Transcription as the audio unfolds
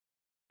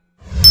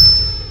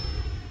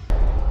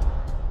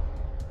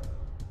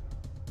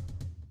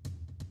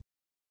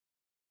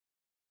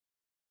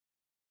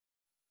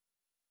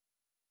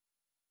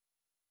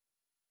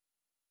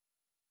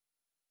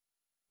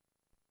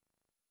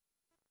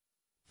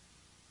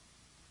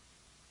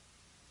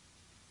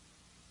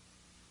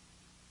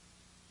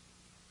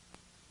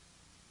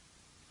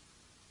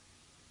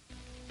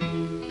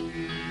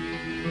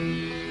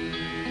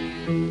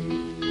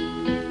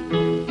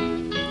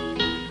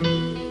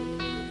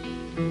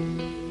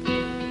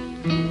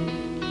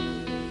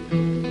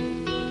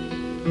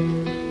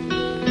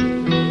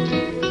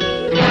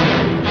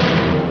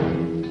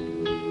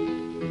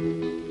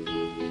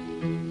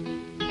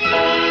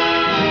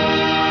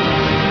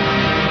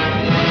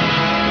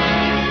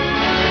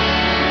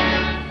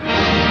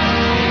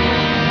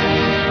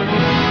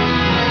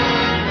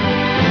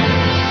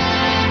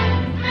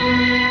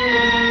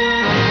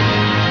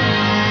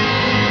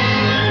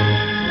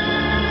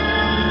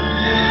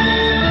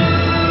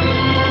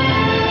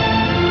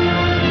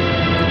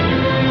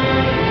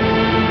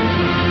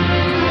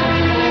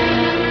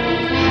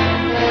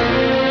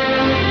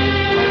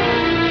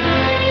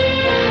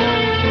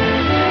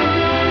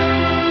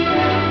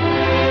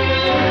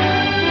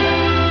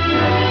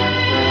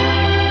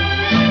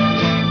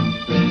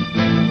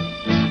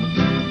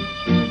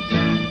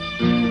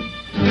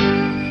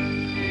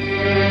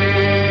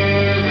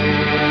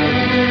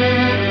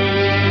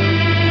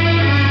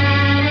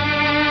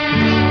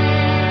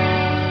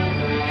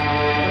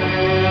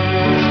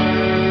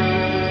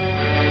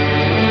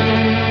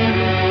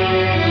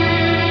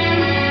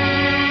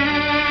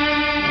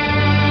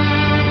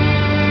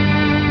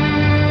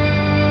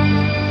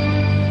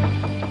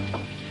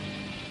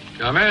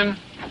Come in.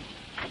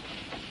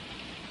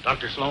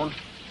 Dr. Sloan?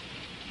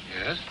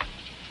 Yes?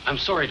 I'm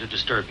sorry to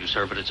disturb you,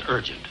 sir, but it's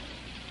urgent.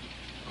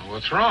 Well,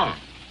 what's wrong?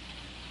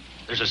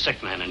 There's a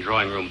sick man in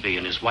drawing room B,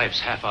 and his wife's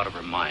half out of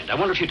her mind. I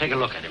wonder if you'd take a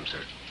look at him,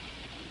 sir.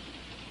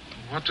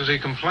 What does he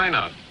complain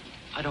of?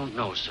 I don't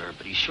know, sir,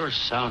 but he sure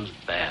sounds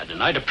bad,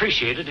 and I'd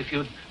appreciate it if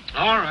you'd...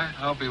 All right,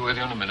 I'll be with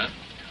you in a minute.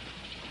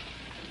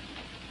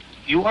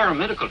 You are a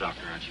medical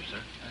doctor, aren't you, sir?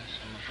 Yes,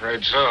 I'm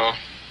afraid so.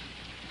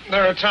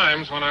 There are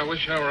times when I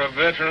wish I were a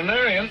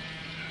veterinarian.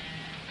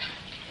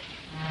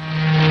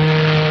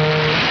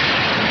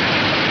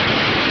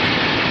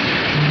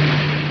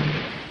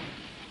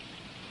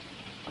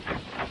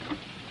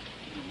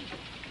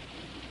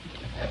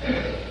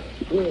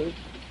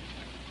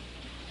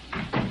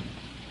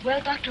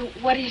 Well, Doctor,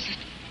 what is it?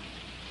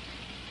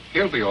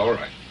 He'll be all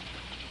right.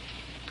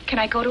 Can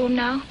I go to him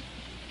now?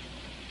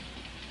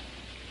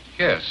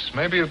 Yes,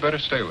 maybe you'd better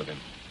stay with him.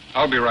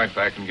 I'll be right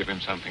back and give him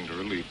something to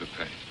relieve the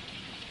pain.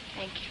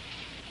 Thank you.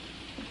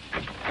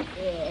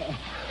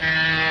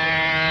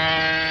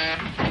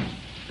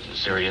 Is it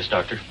serious,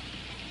 Doctor?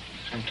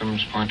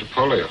 Symptoms point to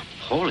polio.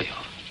 Polio?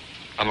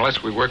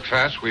 Unless we work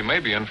fast, we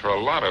may be in for a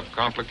lot of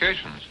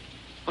complications.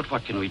 But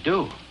what can we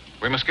do?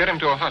 We must get him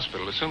to a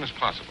hospital as soon as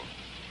possible.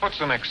 What's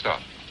the next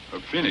stop?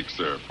 Phoenix,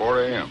 sir,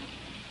 4 a.m.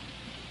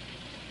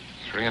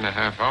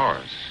 3.5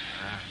 hours.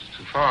 It's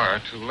too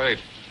far, too late.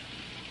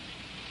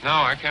 No,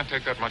 I can't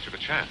take that much of a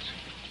chance.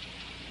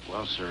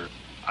 Well, sir,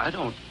 I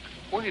don't...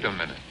 Wait a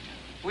minute.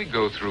 We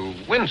go through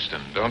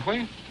Winston, don't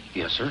we?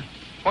 Yes, sir.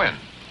 When?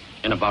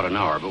 In about an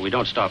hour, but we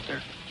don't stop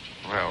there.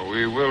 Well,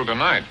 we will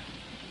tonight.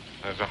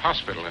 There's a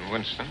hospital in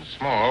Winston,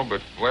 small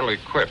but well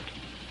equipped.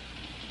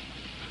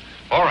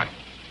 All right.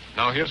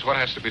 Now, here's what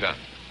has to be done.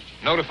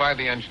 Notify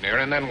the engineer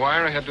and then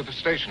wire ahead to the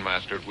station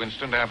master at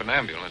Winston to have an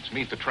ambulance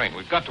meet the train.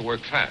 We've got to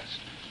work fast.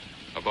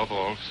 Above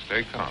all,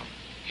 stay calm.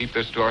 Keep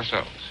this to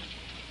ourselves.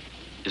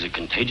 Is it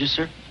contagious,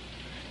 sir?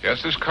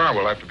 Yes, this car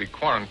will have to be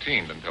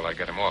quarantined until I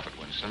get him off at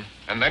Winston.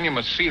 And then you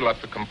must seal up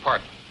the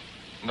compartment.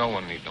 No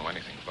one need know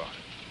anything about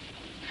it.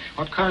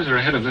 What cars are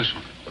ahead of this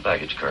one? The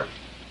baggage car.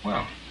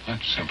 Well,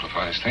 that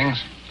simplifies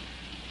things.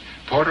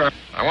 Porter,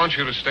 I want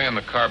you to stay in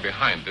the car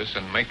behind this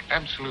and make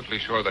absolutely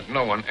sure that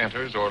no one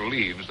enters or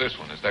leaves this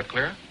one. Is that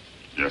clear?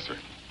 Yes, sir.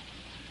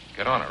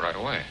 Get on it right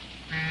away.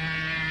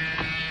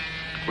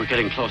 We're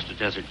getting close to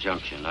Desert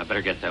Junction. I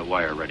better get that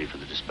wire ready for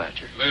the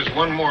dispatcher. There's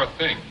one more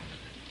thing.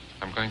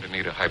 I'm going to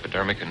need a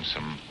hypodermic and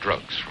some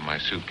drugs from my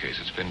suitcase.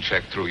 It's been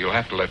checked through. You'll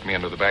have to let me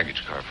into the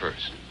baggage car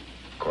first.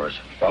 Of course.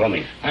 Follow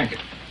me. Thank you.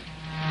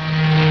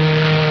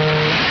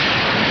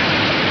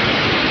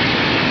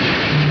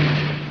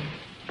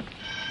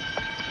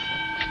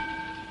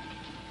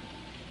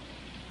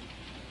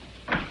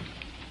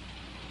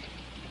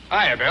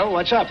 Hiya, Bill.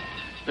 What's up?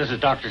 This is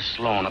Dr.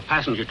 Sloan. A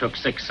passenger took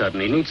sick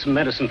suddenly. He needs some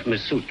medicine from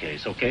his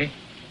suitcase, okay?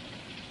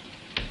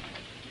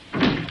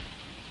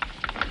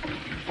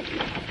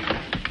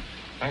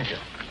 Thank you.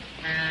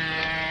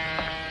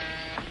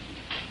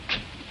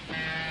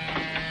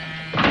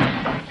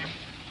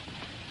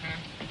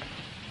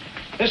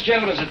 This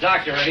gentleman's a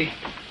doctor, Eddie.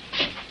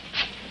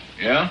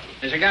 Yeah?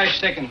 There's a guy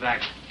sick in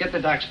back. Get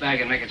the doc's bag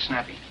and make it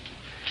snappy.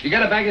 You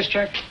got a baggage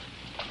check?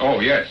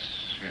 Oh, yes.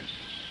 Yes.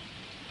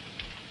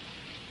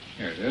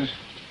 Here it is.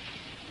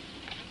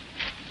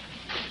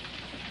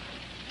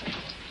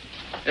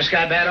 This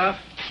guy bad off?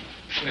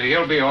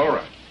 He'll be all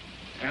right.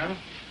 Yeah?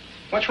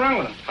 What's wrong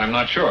with him? I'm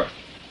not sure.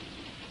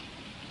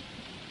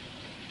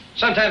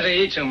 Sometimes they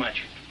eat too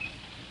much.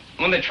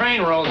 When the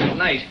train rolls at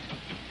night.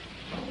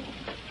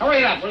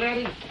 Hurry up, will you,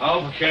 Eddie?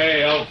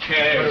 Okay.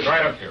 Put it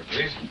right up here,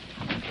 please.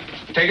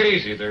 Take it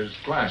easy. There's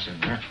glass in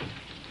there.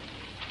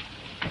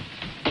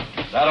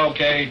 Is that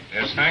okay?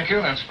 Yes, thank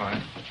you. That's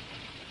fine.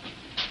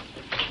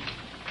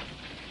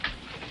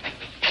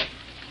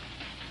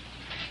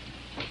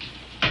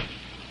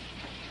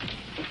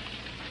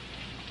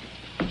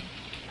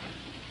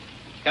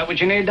 Got what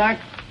you need, Doc?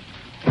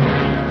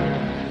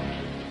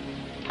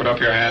 Put up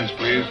your hands,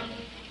 please.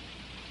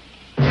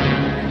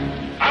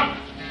 Up!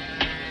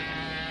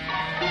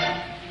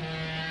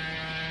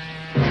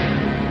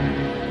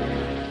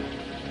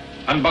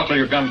 Unbuckle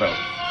your gun belt.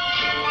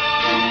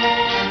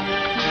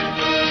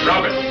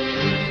 Drop it.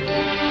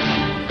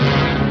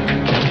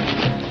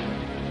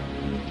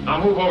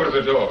 Now move over to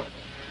the door.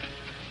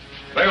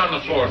 Lay on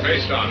the floor,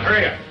 face down.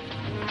 Hurry up.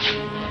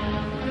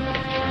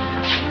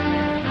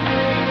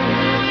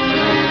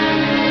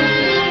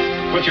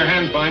 Put your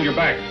hands behind your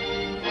back.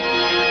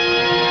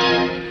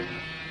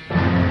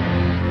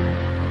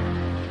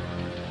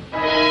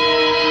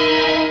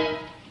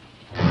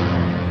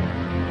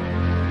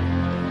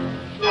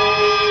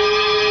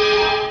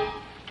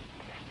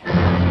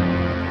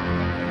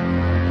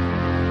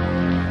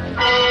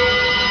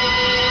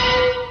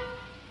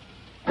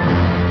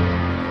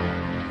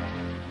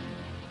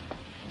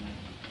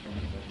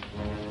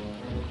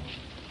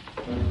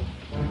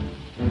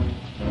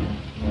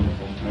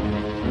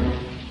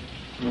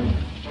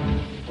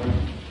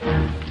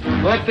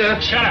 What the?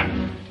 Shut up.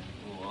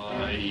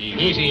 Why,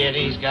 easy,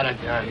 Eddie. He's got a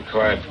gun. Be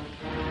quiet.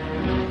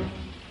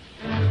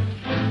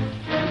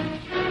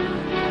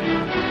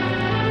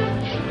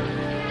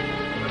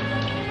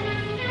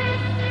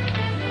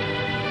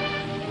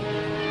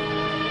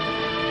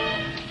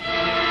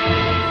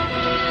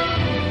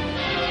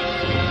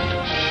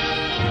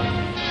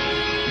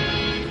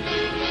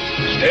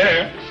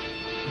 Stare.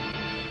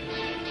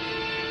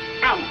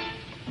 Ow.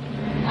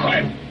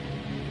 Quiet.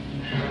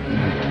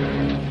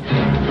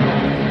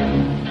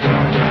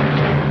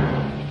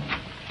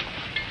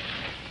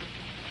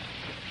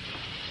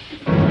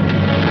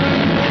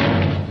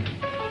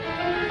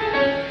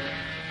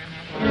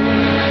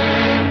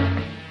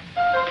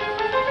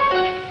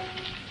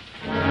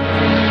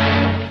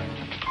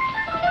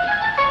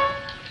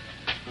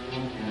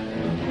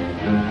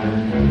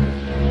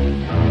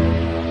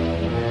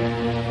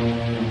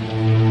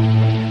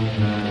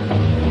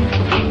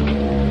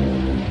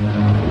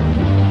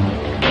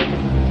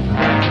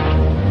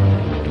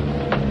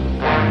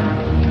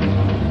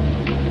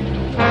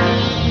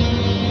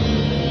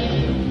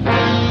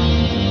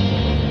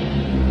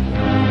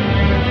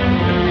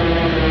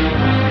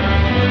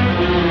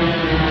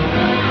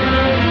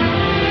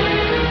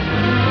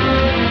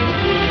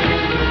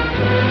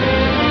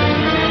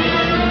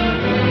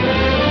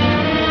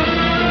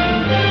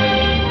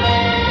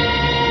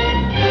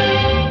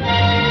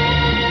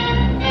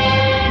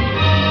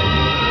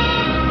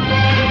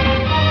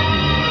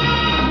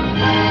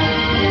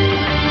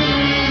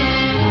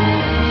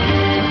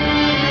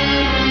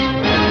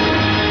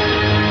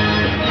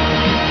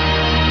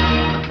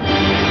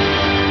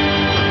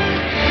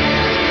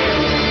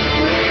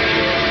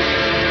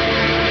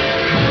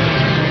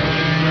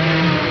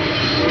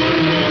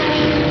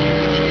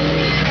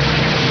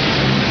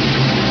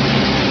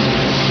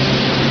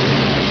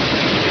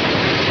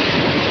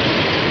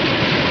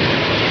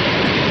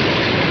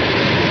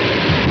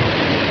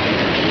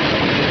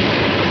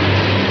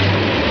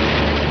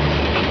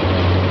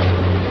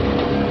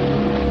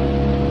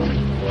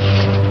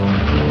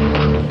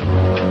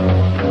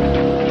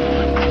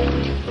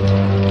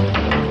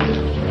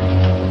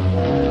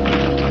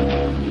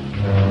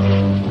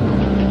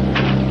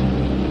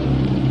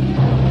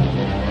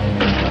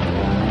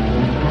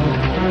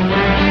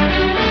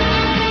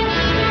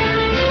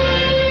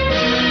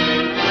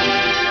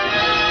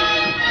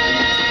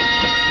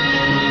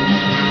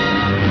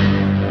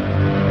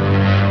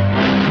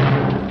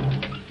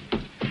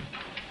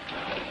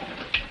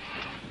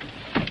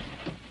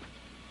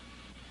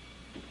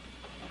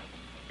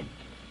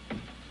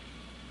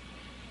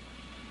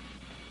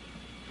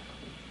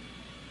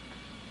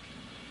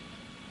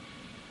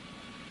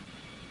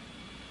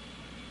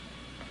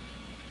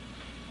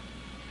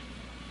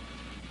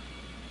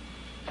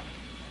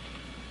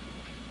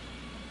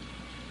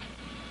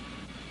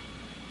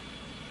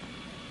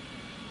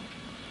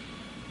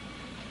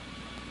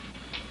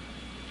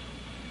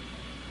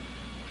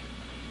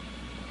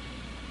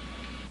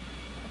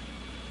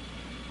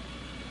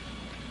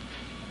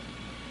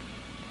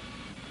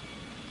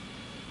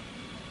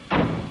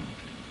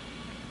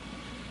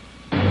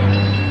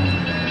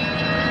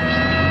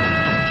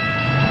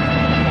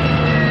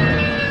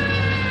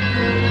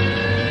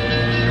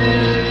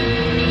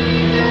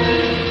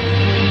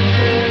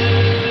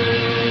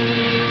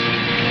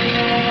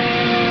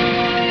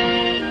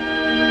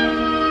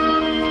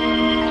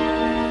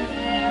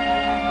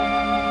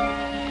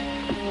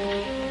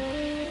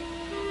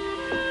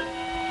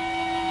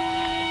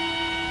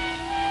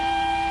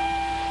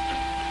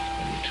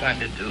 Trying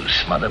to do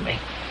smother me.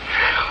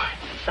 Oh,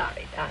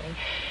 sorry, darling.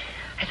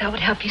 I thought it would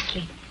help you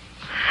sleep.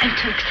 I'm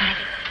too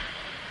excited.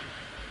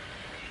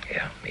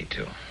 Yeah, me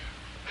too.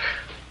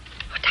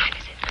 What time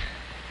is it?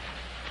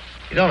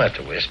 You don't have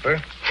to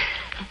whisper.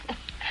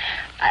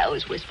 I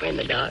always whisper in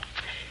the dark.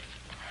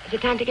 Is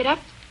it time to get up?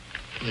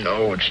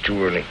 No, it's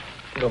too early.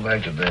 Go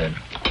back to bed.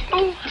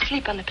 Oh, I'll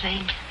sleep on the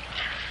plane.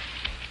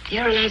 Do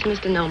you realize,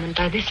 Mr. Norman,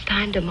 by this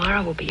time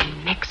tomorrow we'll be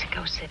in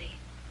Mexico City.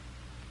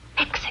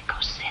 Mexico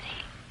City.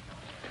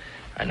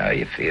 I know how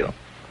you feel.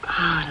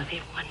 Oh, it'll be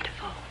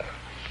wonderful.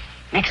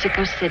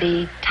 Mexico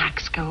City,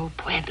 Taxco,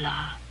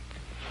 Puebla.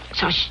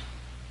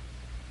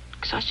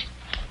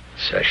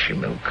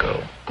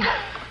 Xochimilco.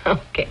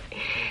 Okay.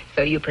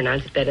 So you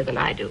pronounce it better than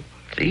I do.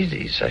 It's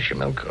easy,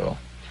 Xochimilco.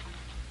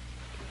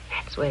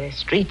 That's where the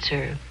streets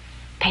are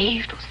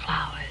paved with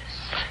flowers.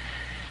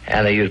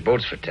 And they use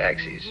boats for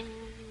taxis.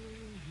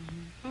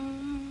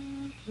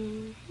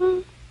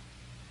 You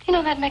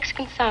know that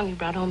Mexican song you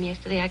brought home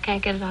yesterday? I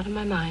can't get it out of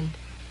my mind.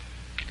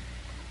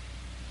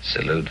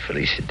 Salute,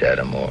 Felicidad,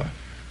 amor.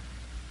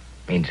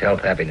 Means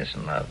health, happiness,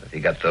 and love. If you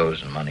got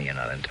those and money, you're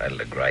not entitled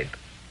to gripe.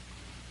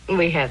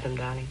 We have them,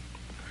 darling.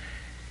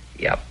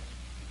 Yep.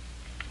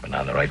 But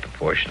not in the right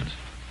proportions.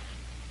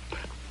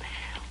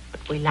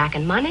 If we lack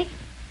in money,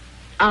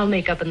 I'll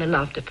make up in the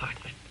love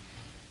department.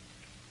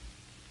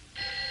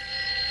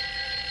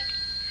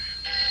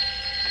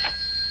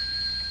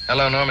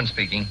 Hello, Norman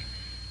speaking.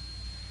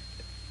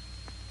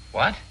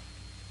 What?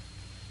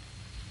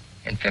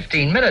 In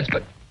 15 minutes,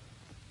 but...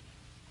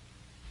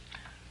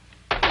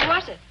 Who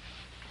was it?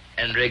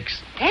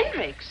 Hendricks.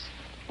 Hendricks?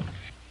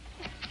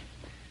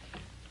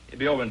 He'll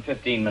be over in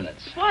 15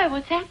 minutes. Why?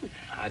 What's happened?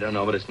 I don't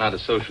know, but it's not a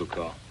social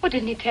call. Well,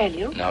 didn't he tell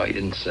you? No, he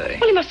didn't say.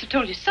 Well, he must have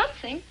told you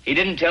something. He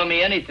didn't tell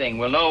me anything.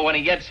 We'll know when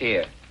he gets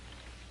here.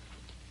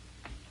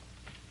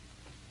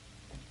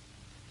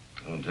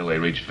 Until they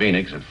reached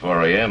Phoenix at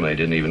 4 a.m., they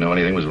didn't even know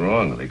anything was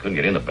wrong. They couldn't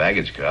get in the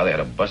baggage car. They had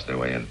to bust their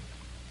way in.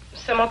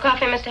 Some more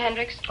coffee, Mr.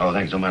 Hendricks? Oh,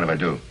 thanks. Don't mind if I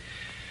do.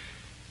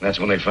 That's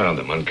when they found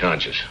him,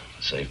 unconscious.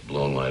 The safe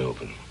blown wide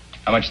open.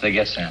 How much did they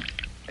get, Sam?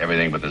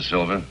 Everything but the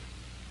silver.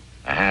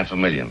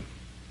 $500,000.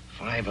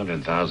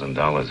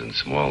 $500,000 in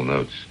small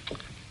notes.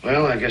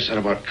 Well, I guess that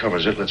about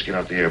covers it. Let's get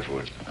out the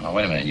airport. Oh,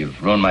 wait a minute.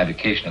 You've ruined my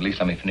vacation. At least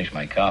let me finish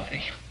my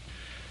coffee.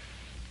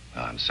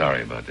 Oh, I'm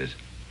sorry about this.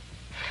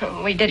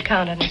 We did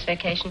count on his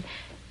vacation.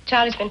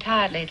 Charlie's been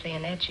tired lately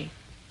and edgy.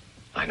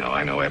 I know.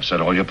 I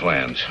upset all your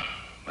plans.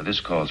 But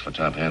this calls for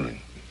top handling.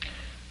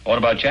 What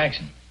about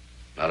Jackson?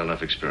 Not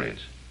enough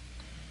experience.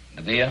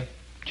 Nadia?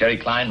 Jerry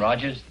Klein?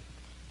 Rogers?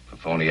 For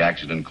phony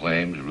accident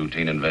claims,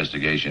 routine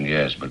investigation,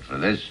 yes. But for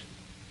this?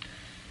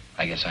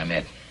 I guess I'm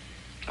it.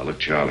 Now, look,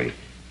 Charlie,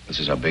 this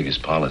is our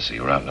biggest policy.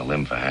 We're out on a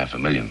limb for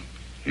 $500,000.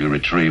 You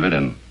retrieve it,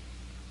 and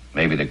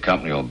maybe the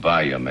company will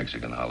buy you a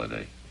Mexican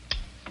holiday.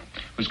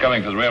 Who's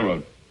coming for the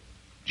railroad?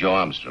 Joe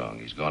Armstrong.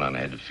 He's gone on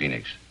ahead to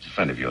Phoenix. He's a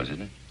friend of yours,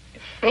 isn't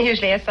he? He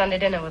usually has Sunday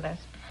dinner with us.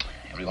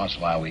 Every once in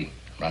a while, we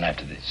run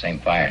after the same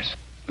fires.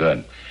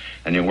 Good.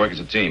 And you work as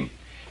a team.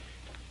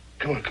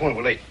 Come on,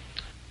 we're late.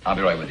 I'll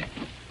be right with you.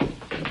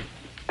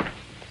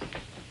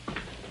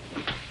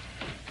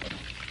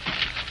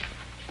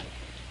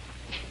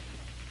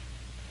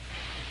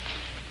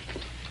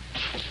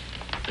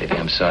 Baby,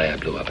 I'm sorry I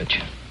blew up at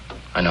you.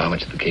 I know how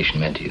much the vacation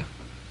meant to you.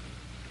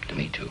 To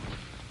me, too.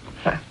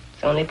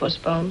 It's only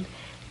postponed.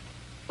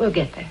 We'll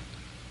get there.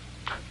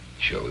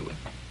 Sure we will.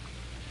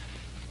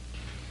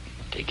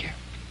 Take care.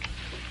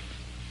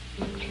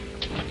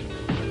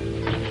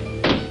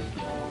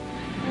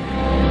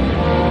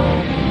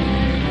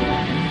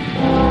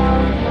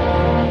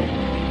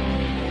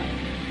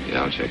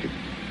 Yeah, I'll check it.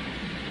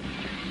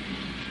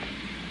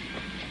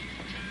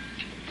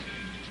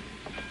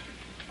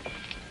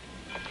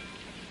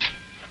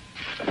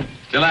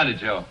 Still at it,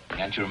 Joe.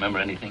 Can't you remember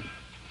anything?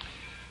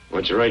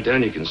 What you write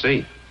down, you can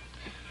see.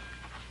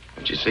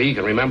 What you see, you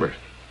can remember.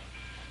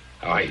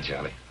 How are you,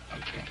 Charlie?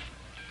 Okay.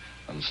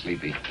 A little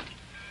sleepy.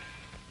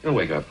 You'll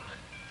wake up.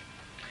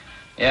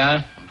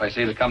 Yeah, if I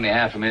save the company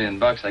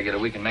 $500,000, I get a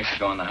week in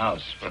Mexico in the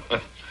house.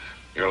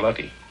 You're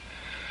lucky.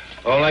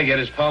 All I get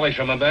is polish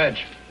on my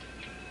badge.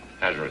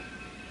 How's Ruth?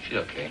 She's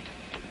okay.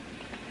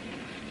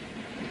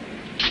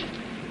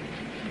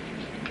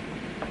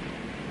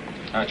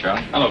 Hi,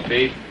 Charlie. Hello,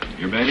 Pete.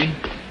 Your baby?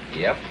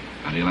 Yep.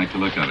 How do you like the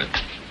look of it?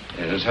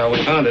 Yeah, that's how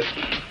we found it.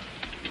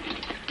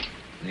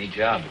 Neat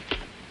job.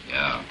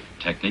 Yeah.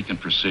 Technique and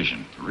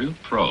precision. A real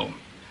pro.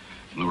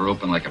 Blew her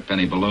open like a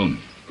penny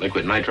balloon.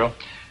 Liquid nitro?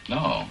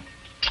 No.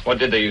 What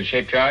did they use,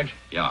 shape charge?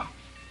 Yeah.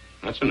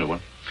 That's a new one.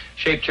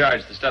 Shape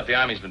charge, the stuff the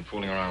Army's been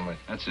fooling around with.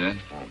 That's it.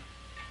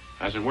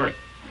 How's it work?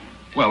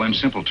 Well, in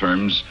simple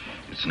terms,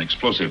 it's an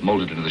explosive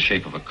molded into the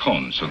shape of a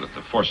cone so that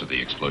the force of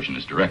the explosion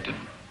is directed.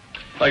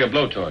 Like a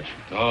blowtorch.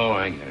 Oh,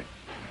 I get it.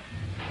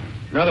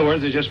 In other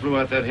words, they just blew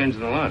out that hinge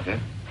in the lock, huh?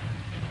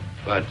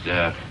 But,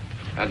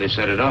 how'd they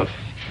set it off?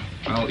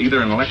 Well,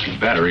 either an electric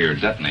battery or a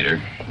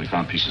detonator. We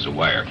found pieces of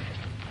wire.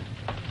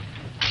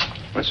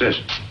 What's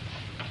this?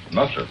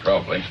 Muffler,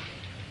 probably.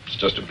 It's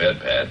just a bed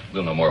pad.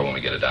 We'll know more when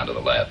we get it down to the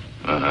lab.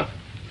 Uh-huh.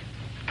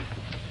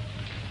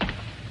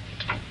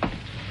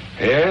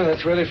 Yeah,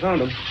 that's where they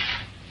found him.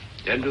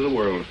 Dead to the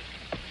world.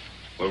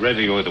 We're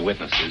ready with the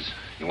witnesses.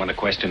 You want to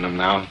question them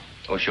now?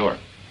 Oh, sure.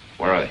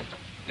 Where are they?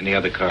 In the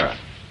other car.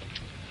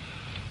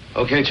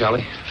 Okay,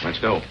 Charlie. Let's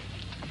go.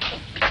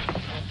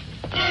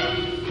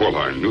 Well,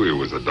 I knew he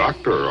was a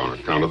doctor on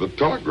account of the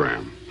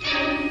telegram.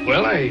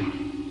 Well,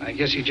 I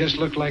guess he just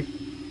looked like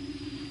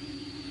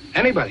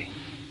anybody.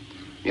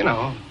 You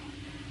know,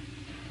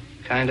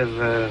 kind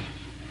of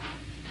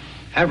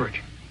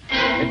Average.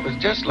 It was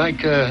just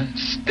like a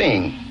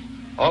sting.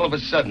 All of a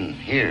sudden,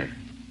 here.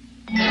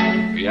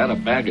 We had a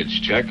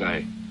baggage check.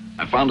 I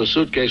found a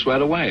suitcase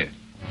right away.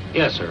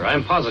 Yes, sir.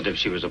 I'm positive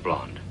she was a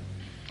blonde.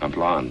 A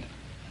blonde.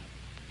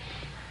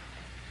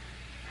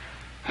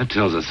 That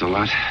tells us a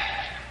lot.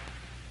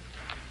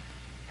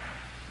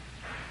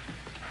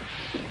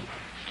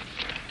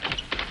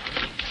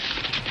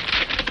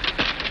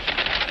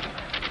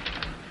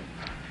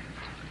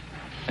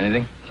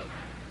 Anything?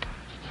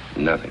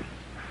 Nothing.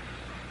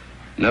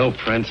 No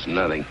prints,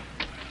 nothing.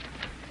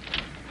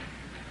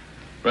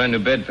 Brand new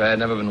bed pad,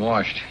 never been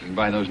washed. You can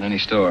buy those in any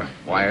store.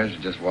 Wires,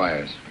 just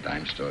wires.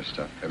 Dime store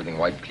stuff. Everything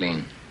wiped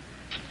clean.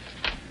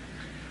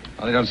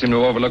 Well, they don't seem to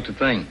have overlooked a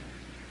thing.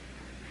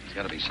 There's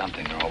got to be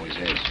something. There always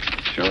is.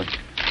 Sure.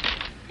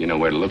 You know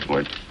where to look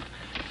for it.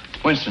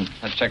 Winston,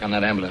 let's check on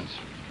that ambulance.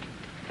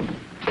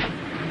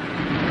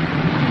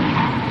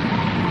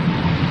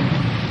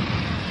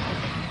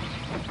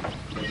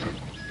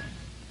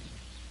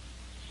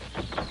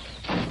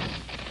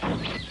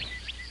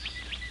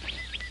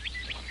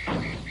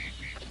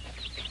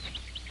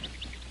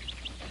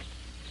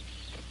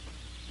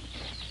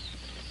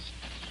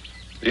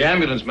 The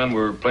ambulance men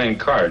were playing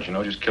cards,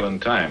 just killing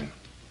time.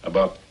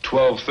 About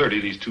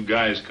 12:30, these two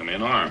guys come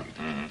in armed.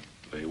 Mm-hmm.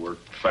 They work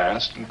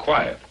fast and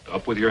quiet.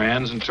 Up with your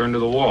hands and turn to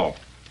the wall.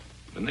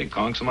 Then they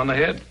conks them on the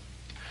head.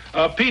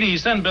 Petey,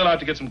 send Bill out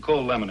to get some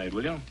cold lemonade,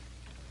 will you?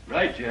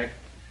 Right, Jack.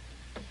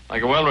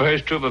 Like a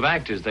well-rehearsed troupe of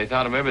actors, they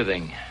thought of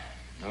everything.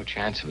 No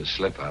chance of a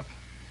slip-up.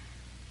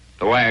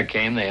 The wire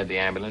came, they had the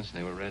ambulance, and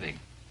they were ready.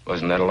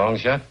 Wasn't that a long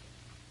shot?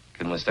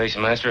 Couldn't the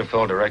station master have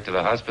called direct to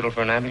the hospital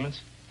for an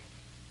ambulance?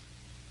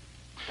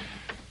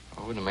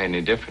 It wouldn't have made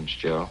any difference,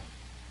 Joe.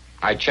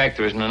 I checked.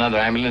 There isn't another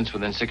ambulance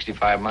within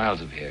 65 miles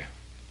of here.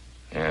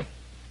 Yeah.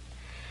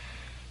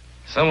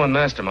 Someone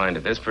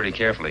masterminded this pretty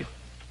carefully.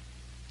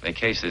 They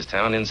case this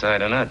town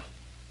inside and out.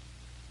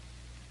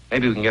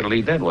 Maybe we can get a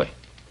lead that way.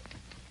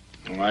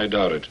 Oh, I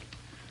doubt it.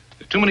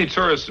 There are too many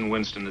tourists in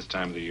Winston this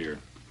time of the year.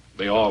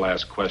 They all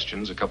ask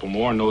questions. A couple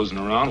more nosing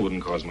around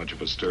wouldn't cause much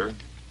of a stir.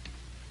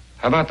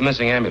 How about the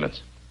missing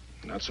ambulance?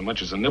 Not so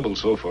much as a nibble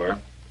so far.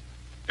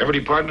 Every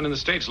department in the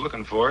state's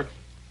looking for it.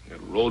 Got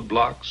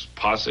roadblocks,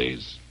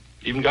 posses,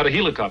 even got a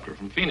helicopter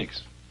from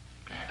Phoenix.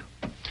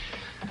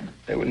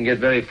 They wouldn't get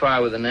very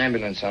far with an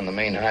ambulance on the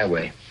main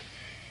highway.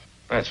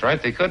 That's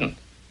right, they couldn't.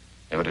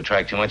 It would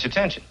attract too much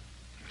attention.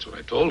 That's what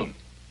I told them.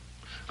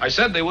 I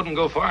said they wouldn't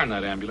go far in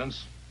that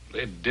ambulance.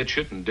 They'd ditch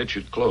it and ditch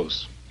it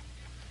close.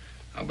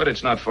 I'll bet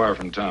it's not far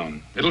from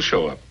town. It'll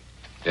show up.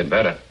 It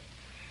better.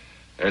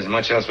 There isn't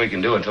much else we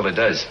can do until it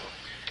does.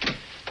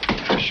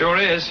 Sure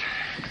is.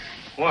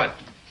 What?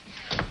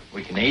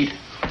 We can eat.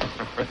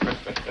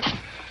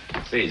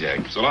 See you,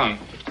 Jack. So long.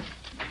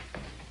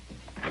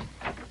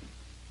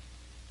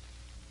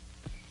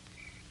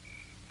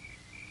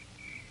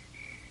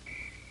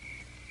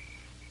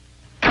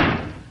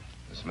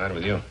 What's the matter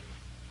with you?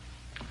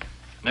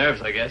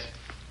 Nerves, I guess.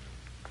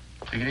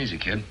 Take it easy,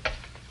 kid.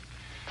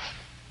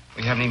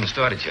 We haven't even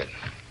started yet.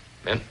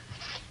 Ben?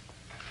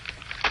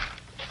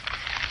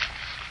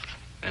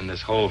 In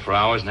this hole for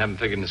hours and haven't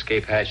figured an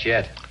escape hatch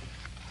yet.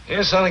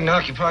 Here's something to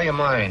occupy your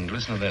mind.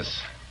 Listen to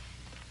this.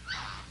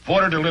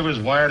 Porter delivers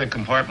wire to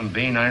compartment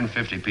B,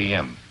 9:50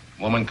 p.m.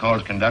 Woman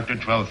calls conductor,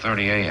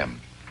 12:30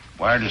 a.m.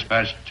 Wire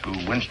dispatched to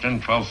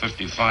Winston,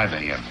 12:55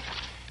 a.m.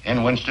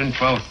 In Winston,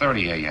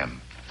 12:30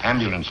 a.m.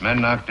 Ambulance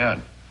men knocked out.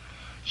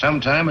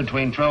 Sometime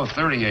between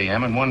 12:30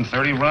 a.m. and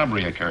 1:30,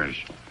 robbery occurs.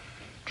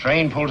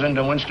 Train pulls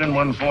into Winston,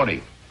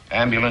 1:40.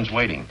 Ambulance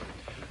waiting.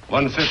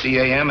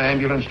 1:50 a.m.,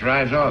 ambulance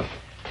drives off.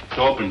 It's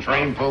open.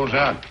 Train pulls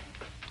out.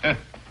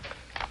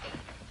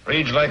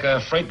 Reads like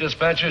a freight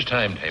dispatcher's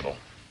timetable.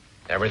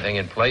 Everything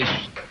in place,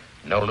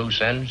 no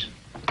loose ends,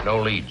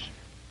 no leads.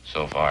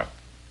 So far.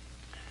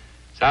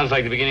 Sounds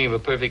like the beginning of a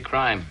perfect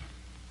crime.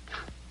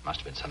 Must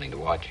have been something to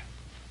watch.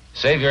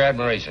 Save your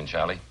admiration,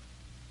 Charlie.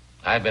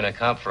 I've been a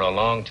cop for a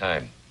long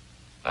time.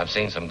 I've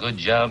seen some good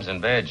jobs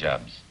and bad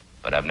jobs,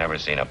 but I've never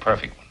seen a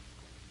perfect one.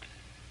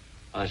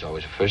 Well, that's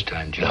always a first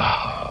time,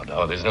 Joe.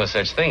 No, there's no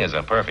such thing as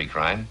a perfect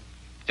crime.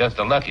 Just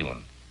a lucky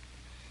one.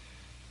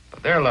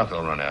 But their luck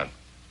will run out.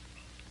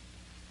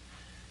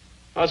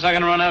 Well, it's not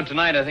going to run out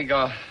tonight. I think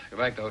I'll go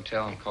back to the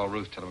hotel and call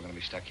Ruth, tell her we're going to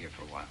be stuck here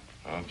for a while.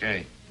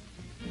 Okay.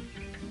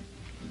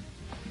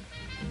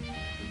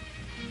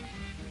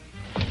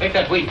 Make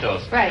that wheat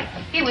toast. Right.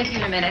 Be with you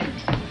in a minute.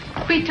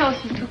 Wheat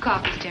toast and 2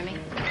 coffees, Jimmy.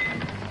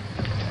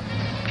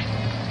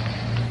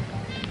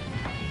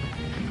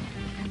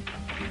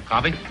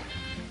 Coffee?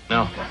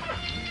 No.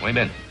 Where you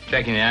been?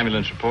 Checking the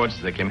ambulance reports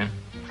as they came in.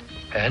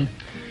 And?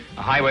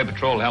 A highway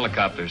patrol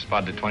helicopter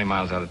spotted 20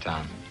 miles out of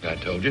town. I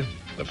told you.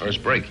 The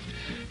first break.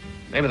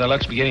 Maybe the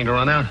luck's beginning to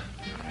run out.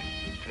 All right.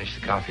 Finish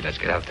the coffee. Let's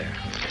get out there.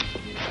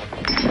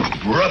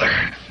 Brother,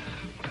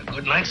 what a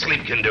good night's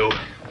sleep can do.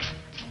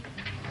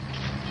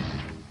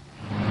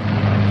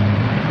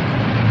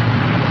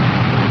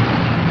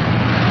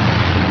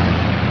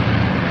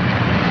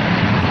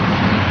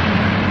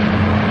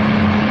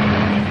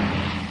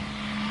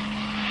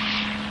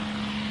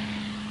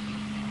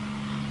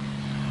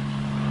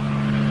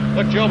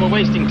 Joe, we're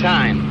wasting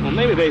time. Well,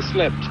 maybe they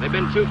slipped. They've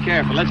been too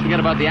careful. Let's forget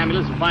about the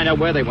ambulance and find out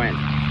where they went.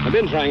 I've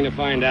been trying to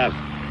find out.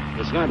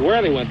 It's not where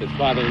they went that's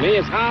bothering me,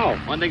 it's how.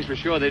 One thing's for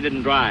sure, they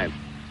didn't drive.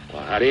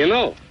 Well, how do you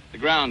know? The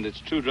ground,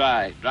 it's too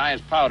dry. Dry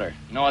as powder.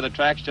 No other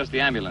tracks, just the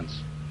ambulance.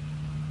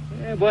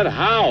 Yeah, but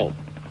how?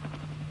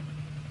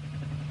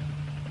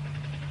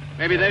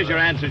 Maybe there's your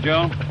answer,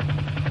 Joe.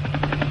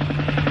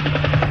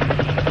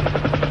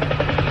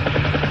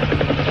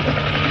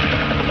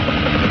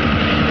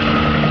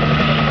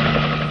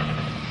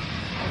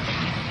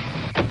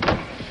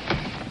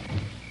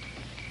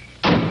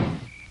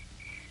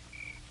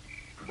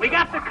 We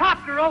got the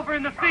copter over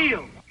in the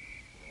field.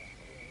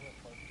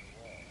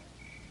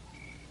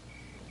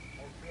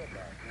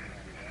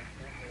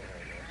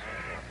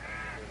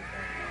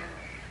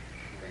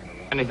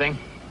 Anything?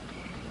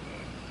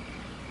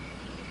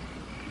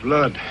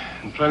 Blood,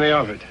 and plenty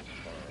of it.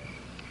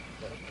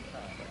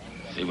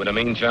 See what I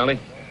mean, Charlie?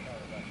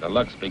 The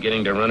luck's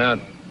beginning to run out.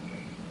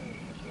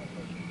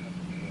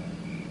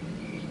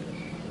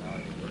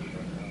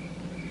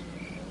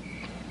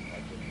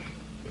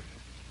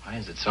 Why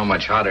is it so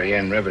much hotter here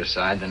in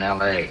Riverside than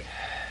L.A.?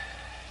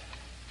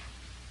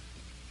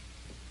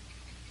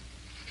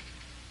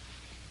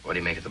 What do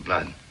you make of the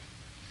blood?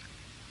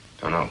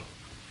 Don't know.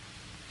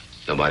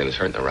 Nobody was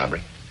hurt in the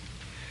robbery.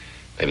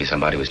 Maybe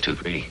somebody was too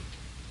greedy.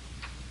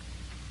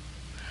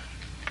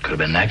 Could have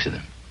been an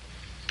accident.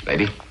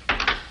 Maybe.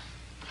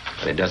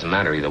 But it doesn't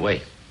matter either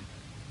way.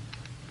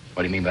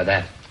 What do you mean by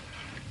that?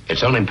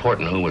 It's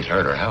unimportant who was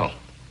hurt or how.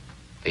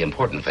 The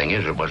important thing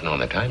is it wasn't on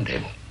the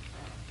timetable.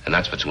 And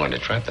that's what's going to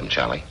trap them,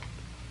 Charlie.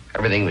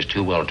 Everything was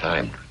too well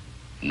timed.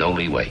 No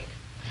leeway.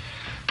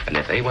 And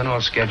if they went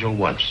off schedule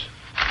once...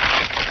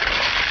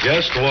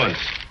 Just once.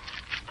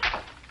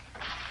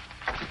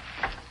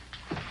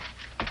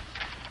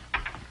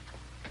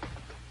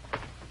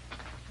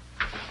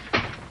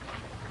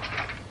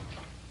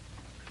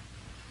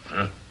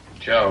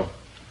 Joe.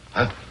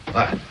 Huh?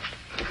 What?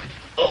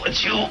 Oh,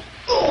 it's you.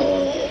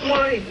 Oh,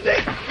 my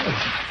neck.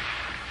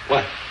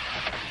 What?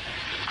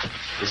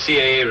 The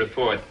CAA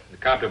report. The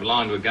copter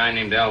belonged to a guy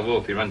named Al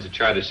Wolf. He runs a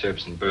charter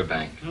service in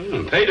Burbank.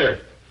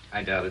 Peter.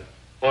 I doubt it.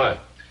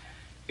 What?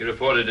 He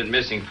reported it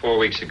missing 4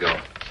 weeks ago.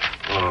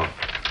 Oh.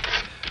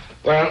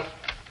 Well,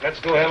 let's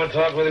go have a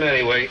talk with him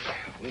anyway.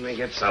 We may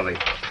get something.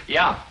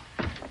 Yeah.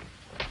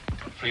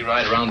 Free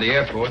ride around the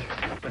airport.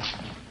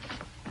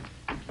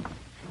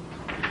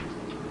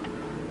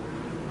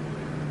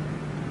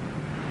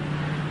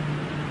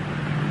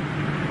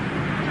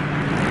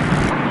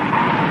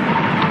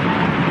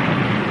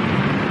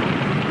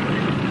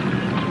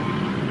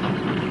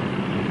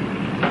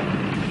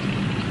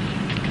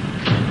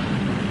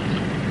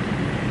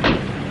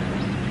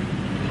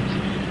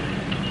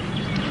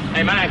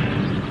 Hey, Mac.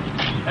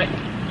 Hey.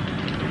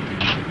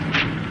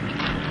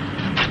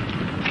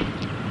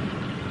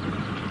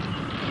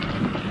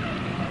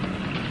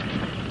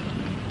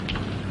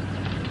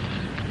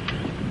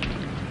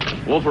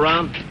 Wolf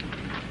around?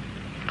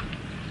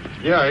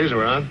 Yeah, he's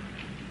around.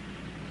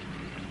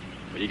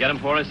 Will you get him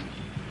for us?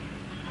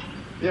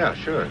 Yeah,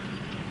 sure.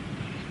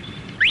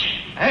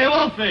 Hey,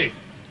 Wolfie.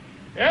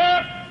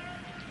 Yep.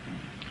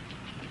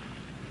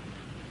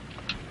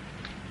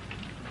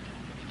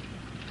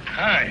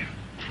 Hi.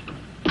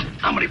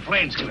 How many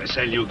planes can I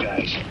sell you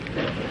guys?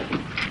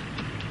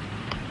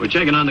 We're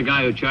checking on the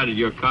guy who chartered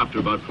your copter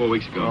about 4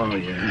 weeks ago. Oh,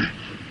 yeah.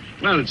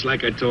 Well, it's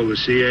like I told the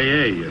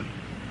CAA.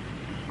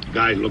 The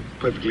guy looked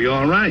perfectly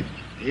all right.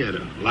 He had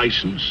a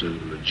license, a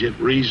legit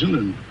reason,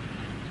 and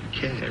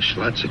cash,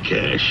 lots of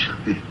cash.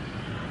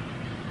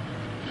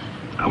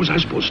 How was I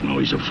supposed to know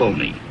he's a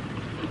phony?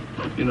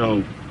 You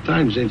know,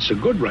 times ain't so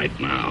good right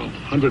now.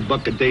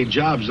 $100-a-day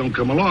jobs don't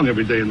come along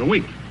every day in the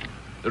week.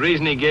 The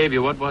reason he gave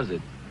you, what was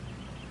it?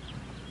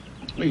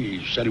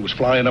 He said he was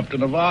flying up to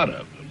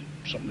Nevada.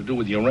 Something to do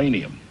with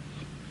uranium.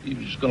 He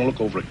was going to look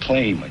over a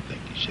claim, I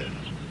think he said.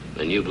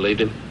 And you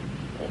believed him?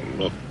 Oh,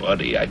 look,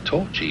 buddy, I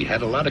told you he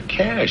had a lot of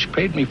cash.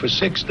 Paid me for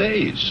 6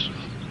 days.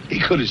 He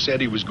could have said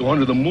he was going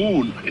to the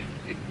moon.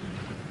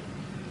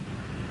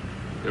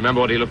 Remember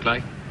what he looked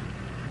like?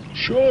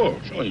 Sure.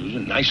 He was a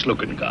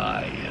nice-looking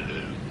guy. Had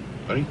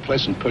a very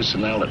pleasant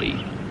personality.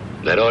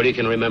 That all you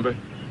can remember?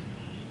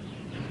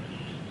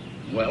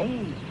 Well,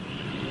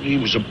 he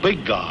was a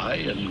big guy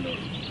and,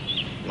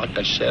 like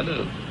I said,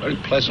 a very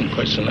pleasant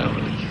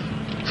personality.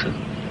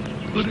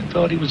 Who'd have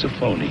thought he was a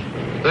phony?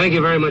 Thank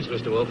you very much,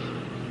 Mr. Wolf.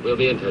 We'll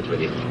be in touch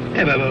with you.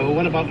 Hey, but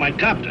what about my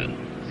copter?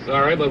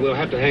 Sorry, but we'll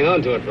have to hang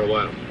on to it for a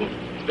while.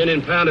 It's been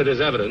impounded as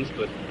evidence,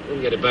 but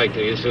we'll get it back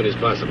to you as soon as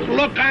possible.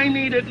 Look, I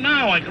need it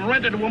now. I can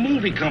rent it to a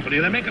movie company.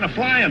 They're making a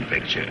flying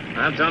picture.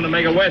 I'm trying to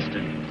make a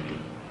Western.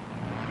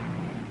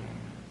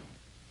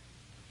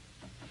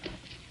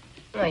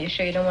 Oh, you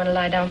sure you don't want to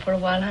lie down for a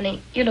while, honey?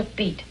 You look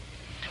beat.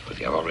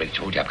 Ruthie, I've already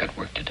told you I've got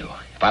work to do.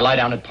 If I lie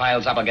down, it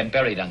piles up. I'll get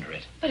buried under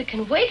it. But it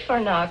can wait for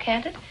an hour,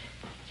 can't it?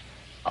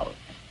 Oh,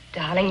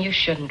 darling, you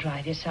shouldn't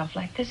drive yourself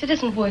like this. It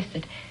isn't worth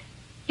it.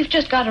 You've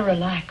just got to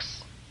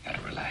relax. Got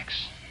to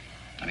relax.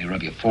 Let me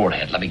rub your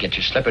forehead. Let me get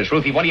your slippers.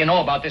 Ruthie, what do you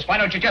know about this? Why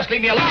don't you just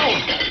leave me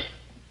alone?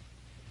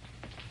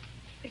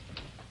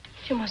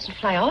 You mustn't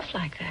fly off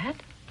like that.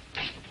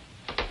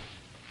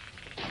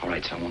 All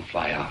right, so I won't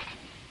fly off.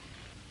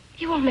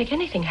 You won't make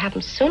anything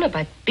happen sooner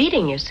by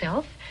beating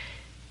yourself.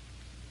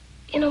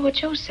 You know what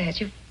Joe says.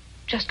 You've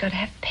just got to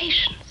have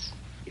patience.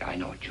 Yeah, I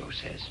know what Joe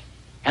says.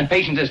 And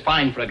patience is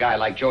fine for a guy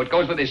like Joe. It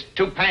goes with his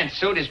 2-pants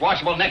suit, his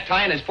washable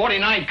necktie, and his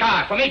 49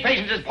 car. For me,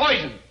 patience is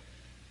poison.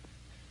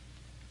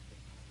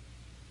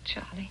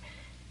 Charlie,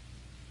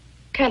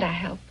 can't I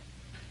help?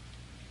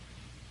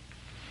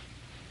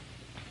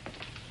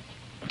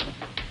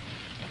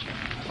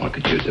 What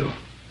could you do?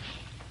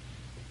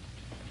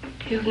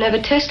 You've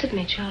never tested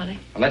me, Charlie.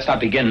 Well, let's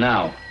not begin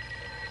now.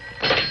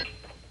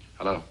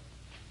 Hello?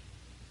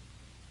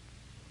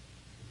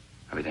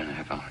 I'll be there in a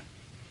half hour.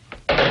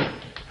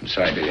 I'm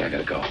sorry, Billy. I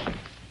gotta go.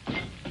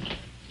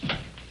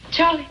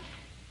 Charlie.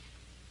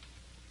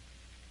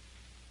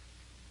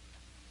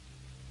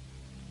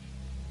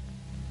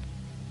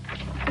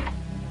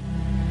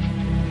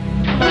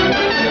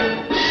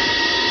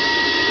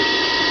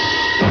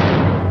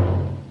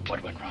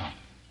 What went wrong?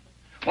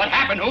 What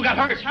happened? Who got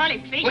hurt? Charlie,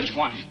 please. Which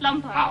one?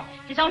 Lombard. How?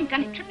 His own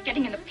gun tripped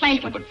getting in the plane.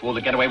 Stupid fool.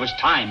 The getaway was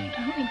timed.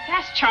 Moving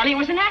fast, Charlie. It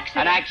was an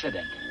accident. An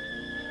accident.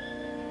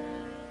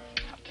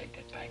 I'll take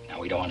that back. Now,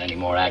 we don't want any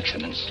more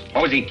accidents.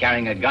 What was he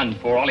carrying a gun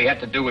for? All he had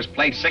to do was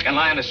play sick and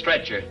lie on a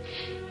stretcher.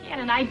 He had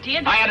an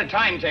idea that... I had a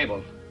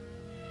timetable.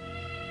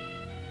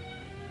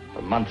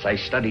 For months, I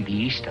studied the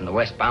east and the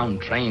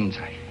westbound trains.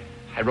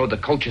 I rode the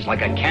coaches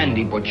like a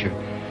candy butcher.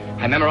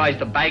 I memorized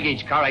the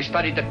baggage car. I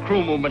studied the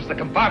crew movements, the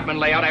compartment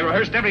layout. I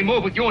rehearsed every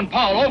move with you and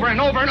Paul over and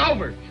over and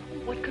over.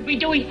 What could we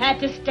do? We had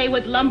to stay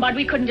with Lombard.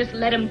 We couldn't just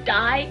let him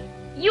die.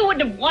 You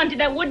wouldn't have wanted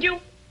that, would you?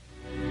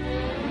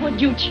 Would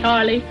you,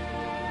 Charlie?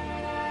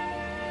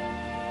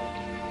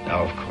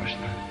 No, of course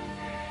not.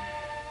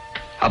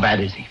 How bad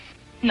is he?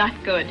 Not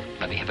good.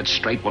 Let me have it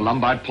straight. Will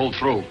Lombard pull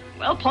through?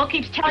 Well, Paul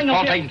keeps telling Is us...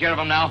 Paul taking care of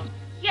him now?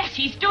 Yes,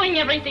 he's doing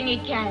everything he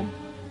can.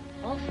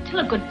 Paul's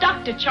still a good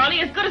doctor, Charlie,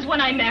 as good as when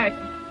I married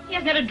him. He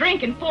hasn't had a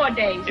drink in 4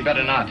 days. He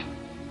better not.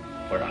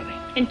 Where are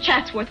they? In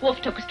Chatsworth. Wolf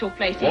took us to a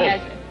place he Wolf?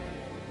 has.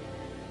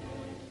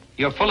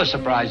 You're full of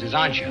surprises,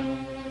 aren't you?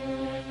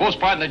 Wolf's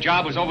part of the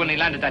job was over when he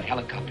landed that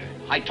helicopter.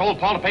 I told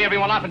Paul to pay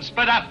everyone off and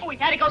split up. Oh, we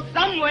had to go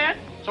somewhere.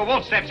 So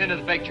Wolf steps into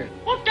the picture.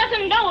 Wolf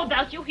doesn't know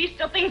about you. He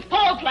still thinks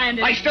Paul planned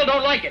it. I still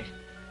don't like it.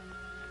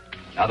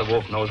 Now the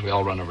Wolf knows we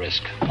all run a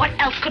risk. What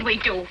else could we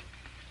do?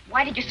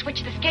 Why did you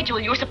switch the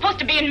schedule? You were supposed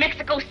to be in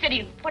Mexico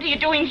City. What are you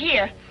doing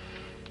here?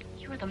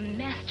 You're the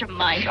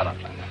mastermind. Shut up,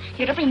 Linda.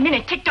 You'd every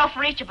minute ticked off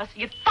for each of us.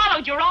 You'd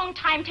followed your own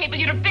timetable.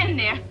 You'd have been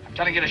there. I'm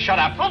telling you to shut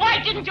up. Well,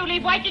 why didn't you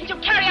leave? Why didn't you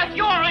carry out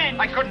your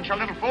end? I couldn't, you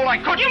little fool. I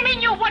couldn't. You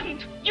mean you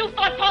wouldn't? You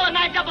thought Paul and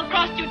I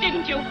double-crossed you,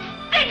 didn't you?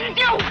 Didn't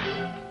you?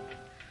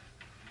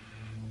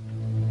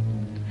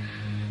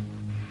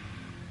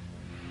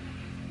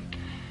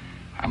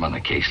 I'm on the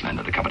case,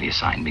 Linda. The company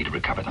assigned me to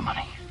recover the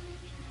money.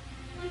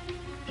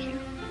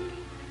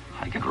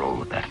 I could roll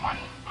with that one.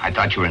 I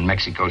thought you were in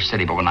Mexico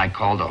City, but when I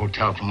called the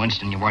hotel from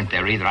Winston, you weren't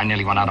there either. I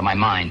nearly went out of my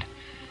mind.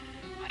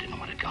 I didn't know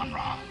what had gone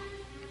wrong.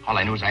 All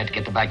I knew was I had to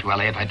get them back to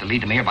L.A. if I had to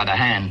lead them here by the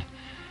hand.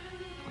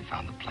 We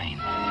found the plane.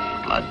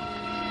 The blood.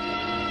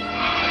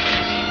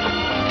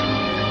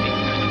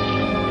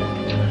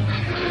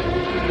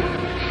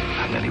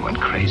 I nearly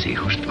went crazy.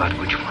 Whose blood?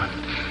 Which one?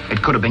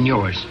 It could have been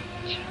yours.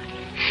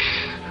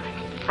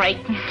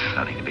 Frightened. There's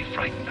nothing to be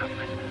frightened of,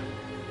 Linda.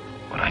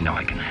 What I know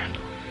I can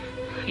handle.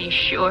 Are you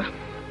sure?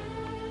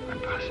 I'm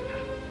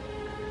positive.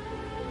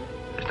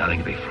 There's nothing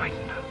to be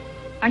frightened of.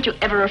 Aren't you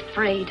ever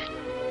afraid?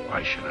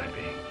 Why should I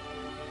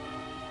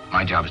be?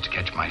 My job is to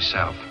catch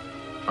myself.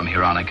 From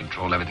here on, I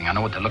control everything. I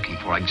know what they're looking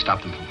for. I can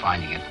stop them from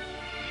finding it.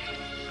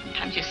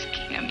 Sometimes you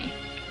scare me.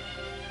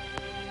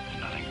 There's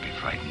nothing to be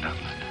frightened of,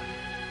 Linda.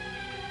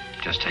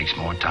 It just takes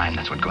more time.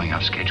 That's what going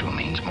off schedule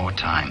means. More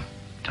time.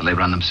 Till they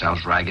run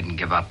themselves ragged and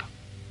give up.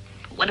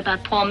 What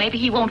about Paul? Maybe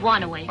he won't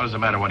want to wait. What does it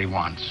matter what he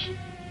wants?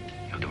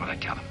 He'll do what I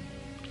tell him.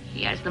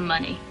 He has the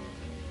money.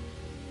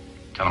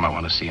 Tell him I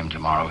want to see him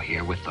tomorrow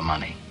here with the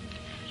money.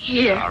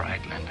 Here? All right,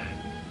 Linda.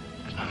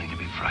 There's nothing to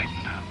be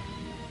frightened of.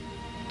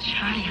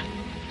 Charlie.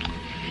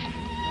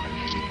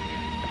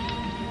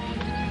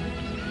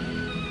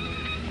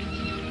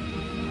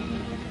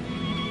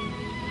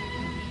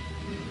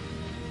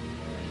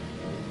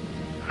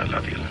 I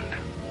love you, Linda.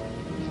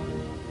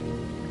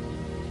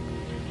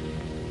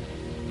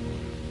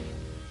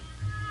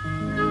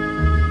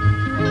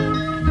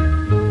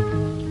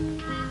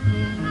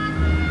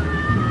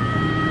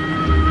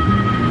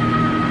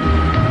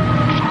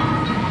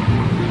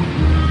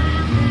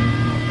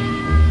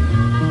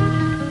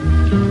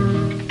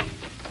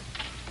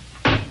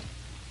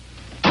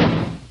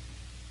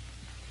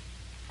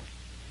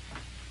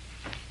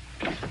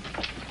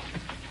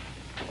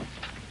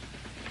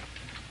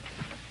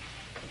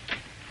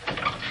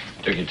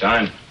 Took your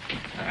time.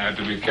 I had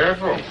to be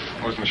careful.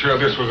 Wasn't sure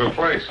this was a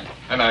place.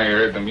 Then I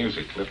heard the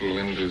music, little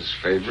Linda's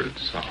favorite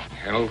song.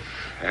 Health,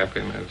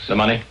 happiness. The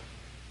money?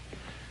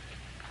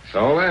 It's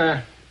all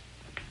there.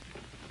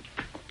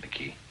 The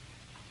key.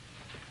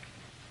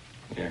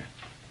 Yeah.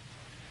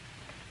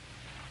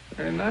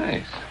 Very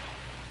nice.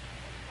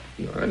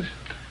 Yours?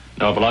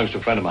 No, it belongs to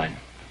a friend of mine.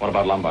 What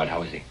about Lombard?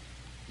 How is he?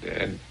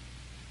 Dead.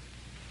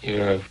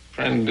 Your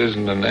friend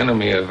isn't an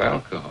enemy of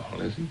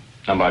alcohol, is he?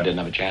 Lombard didn't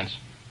have a chance.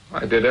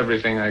 I did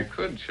everything I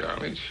could,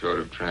 Charlie, short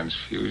of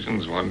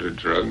transfusions, wonder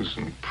drugs,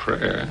 and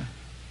prayer.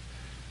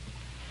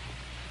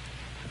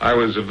 I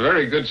was a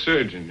very good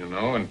surgeon, you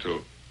know,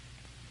 until...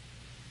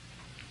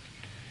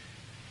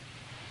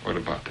 What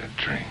about that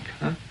drink,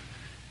 huh?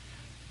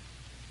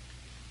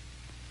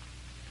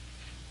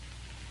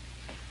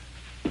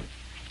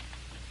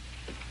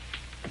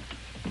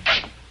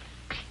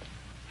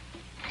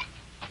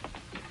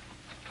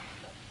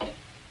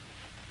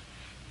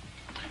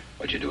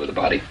 What'd you do with the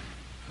body?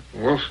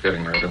 Wolf's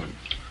getting rid of it.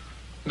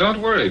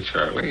 Don't worry,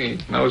 Charlie.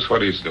 He knows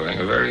what he's doing.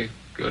 A very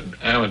good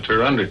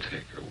amateur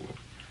undertaker, Wolf.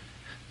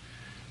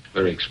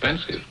 Very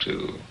expensive,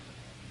 too.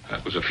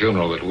 That was a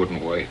funeral that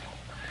wouldn't wait.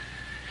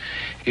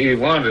 He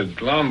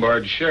wanted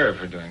Lombard's share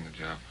for doing the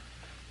job.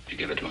 Did you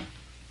give it to him?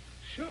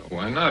 Sure,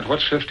 why not?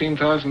 What's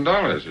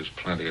 $15,000? There's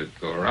plenty to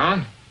go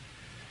around.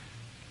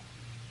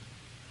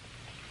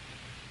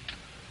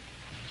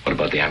 What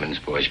about the Aben's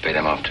boys? You pay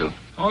them off, too?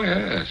 Oh,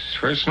 yes.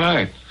 First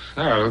night.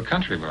 They're out of the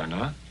country by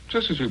now.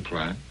 Just as you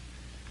planned.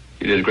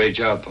 You did a great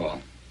job, Paul.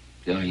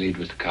 The only lead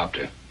was the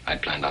copter. I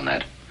planned on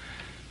that.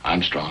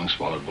 Armstrong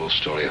swallowed Wolf's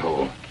story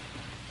whole.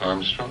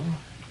 Armstrong?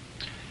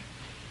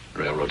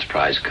 Railroad's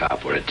prize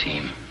cop. We're a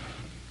team.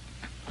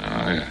 Oh,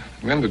 yeah.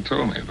 Linda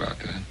told me about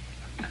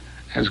that.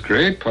 Has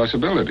great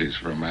possibilities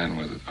for a man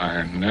with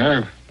iron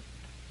nerve.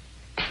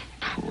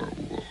 Poor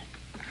Wolf.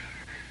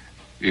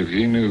 If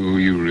he knew who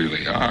you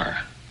really are.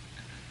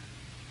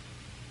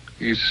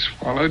 He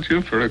swallowed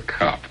you for a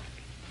cop.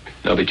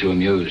 They'll be too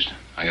amused.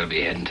 I gotta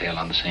be head and tail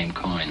on the same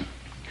coin.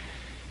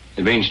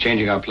 It means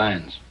changing our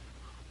plans.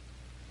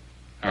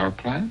 Our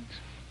plans?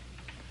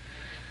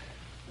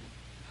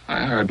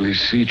 I hardly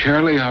see,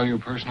 Charlie, how your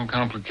personal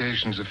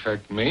complications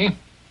affect me.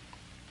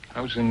 I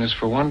was in this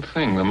for one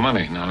thing, the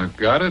money. Now I've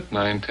got it, and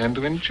I intend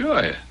to enjoy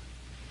it.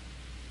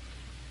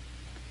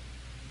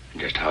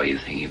 Just how are you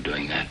thinking of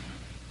doing that?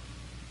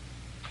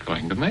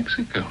 Going to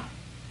Mexico.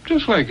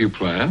 Just like you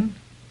planned.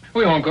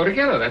 We won't go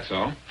together, that's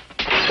all.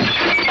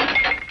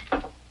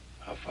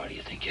 How far do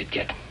you think you'd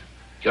get?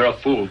 You're a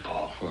fool,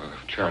 Paul. Well,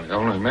 Charlie, I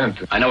only meant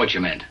to... I know what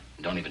you meant.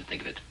 Don't even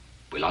think of it.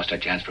 We lost our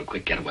chance for a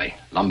quick getaway.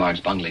 Lombard's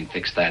bungling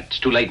fixed that. It's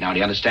too late now, do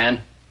you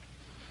understand?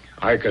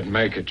 I could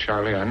make it,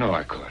 Charlie. I know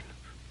I could.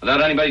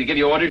 Without anybody to give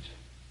you orders?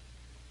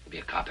 There'd be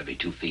a cop every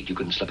 2 feet. You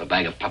couldn't slip a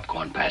bag of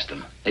popcorn past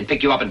them. They'd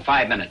pick you up in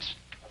 5 minutes.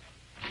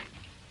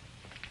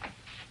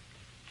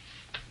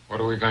 What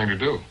are we going to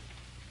do?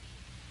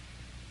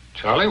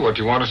 Charlie, what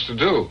do you want us to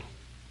do?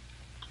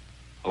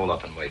 Hold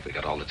up and wait. We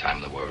got all the time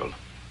in the world.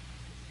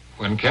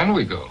 When can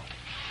we go?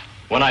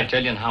 When I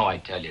tell you and how I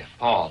tell you.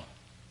 Paul,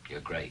 you're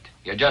great.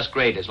 You're just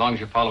great as long as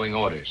you're following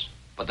orders.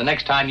 But the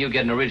next time you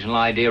get an original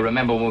idea,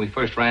 remember when we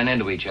first ran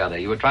into each other.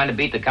 You were trying to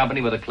beat the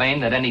company with a claim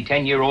that any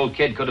 10-year-old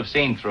kid could have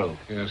seen through.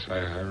 Yes, I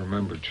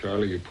remember,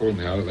 Charlie. You pulled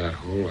me out of that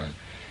hole. I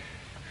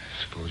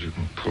suppose you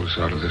can pull us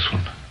out of this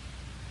one.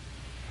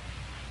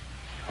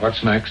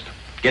 What's next?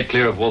 Get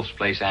clear of Wolf's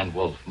place and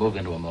Wolf. Move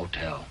into a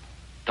motel.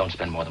 Don't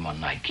spend more than one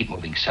night. Keep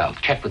moving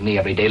south. Check with me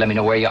every day. Let me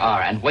know where you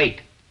are. And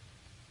wait.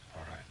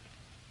 All right.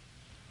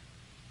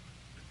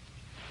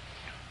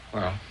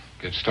 Well,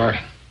 get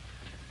started.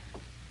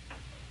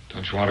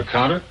 Don't you want to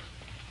count it?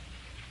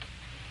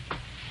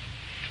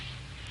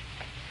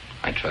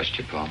 I trust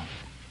you, Paul.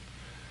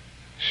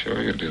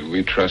 Sure you do.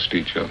 We trust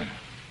each other.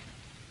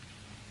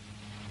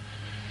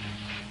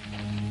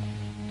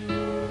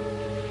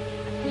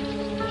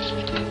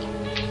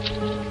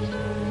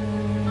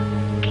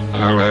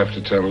 I'll have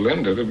to tell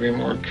Linda to be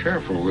more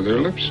careful with her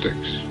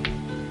lipsticks.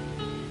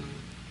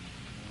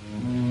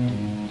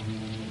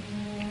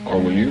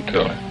 Or will you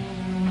tell her?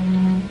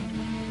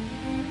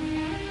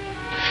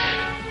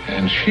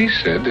 And she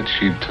said that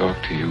she'd talk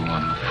to you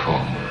on the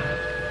phone.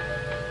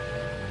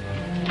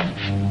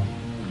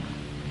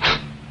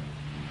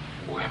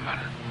 Women.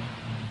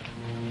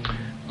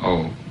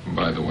 Oh,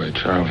 by the way,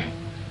 Charlie,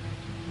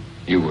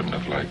 you wouldn't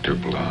have liked her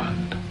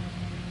blonde.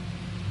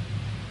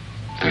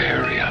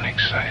 Very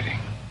unexciting.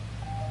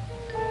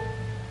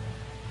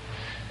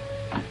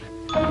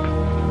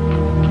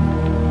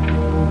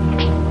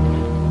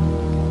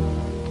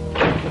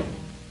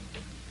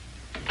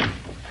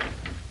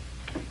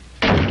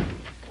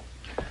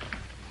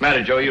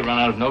 Matter, Joe, you run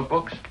out of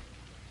notebooks?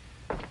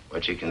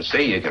 What you can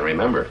see, you can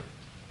remember.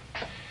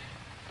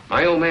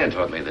 My old man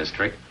taught me this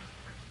trick.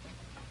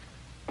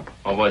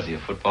 What was he, a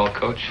football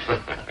coach?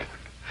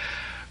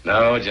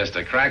 No, just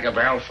a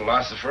cracker-barrel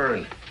philosopher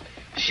and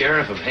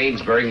sheriff of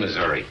Haynesburg,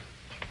 Missouri.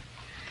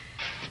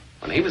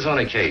 When he was on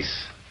a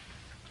case,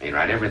 he'd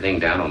write everything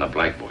down on a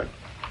blackboard.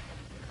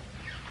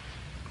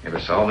 You ever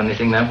solve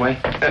anything that way?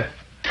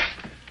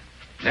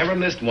 Never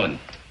missed one.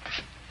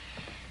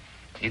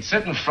 He'd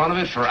sit in front of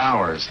it for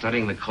hours,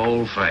 studying the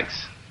cold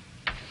facts.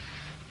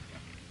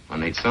 When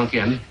they'd sunk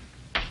in,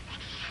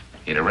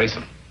 he'd erase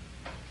them.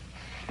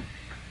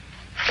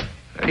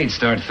 Then he'd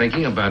start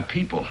thinking about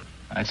people.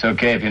 That's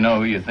okay if you know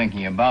who you're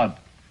thinking about.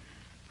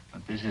 But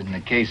But this isn't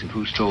a case of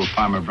who stole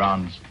Farmer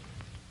Brown's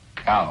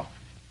cow.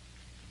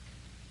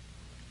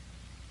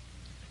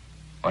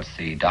 What's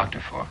the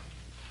doctor for?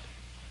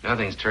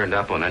 Nothing's turned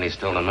up on any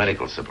stolen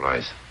medical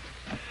supplies.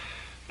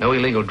 No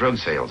illegal drug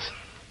sales.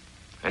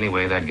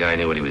 Anyway, that guy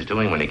knew what he was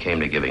doing when he came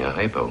to giving a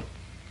hypo.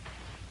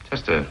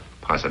 Just a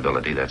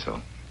possibility, that's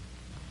all.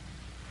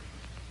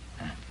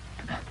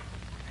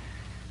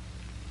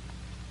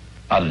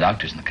 A lot of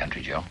doctors in the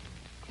country, Joe.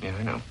 Yeah,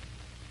 I know.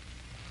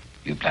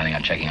 You planning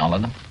on checking all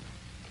of them?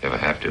 If I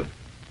have to.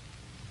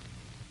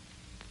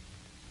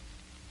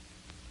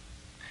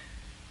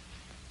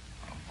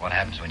 What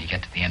happens when you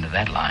get to the end of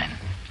that line?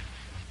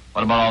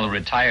 What about all the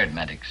retired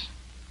medics?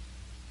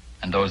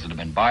 And those that have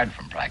been barred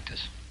from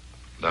practice?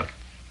 Look,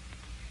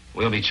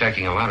 we'll be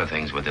checking a lot of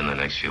things within the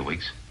next few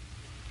weeks.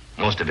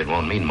 Most of it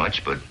won't mean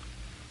much, but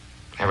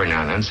every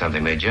now and then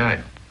something may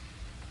jibe.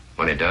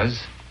 When it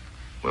does,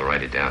 we'll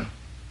write it down.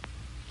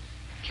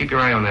 Keep your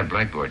eye on that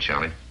blackboard,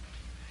 Charlie.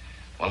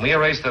 When we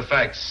erase the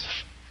facts,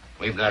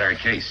 we've got our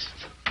case.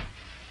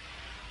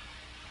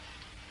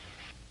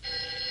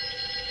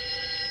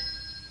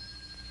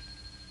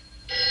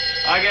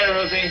 I get it,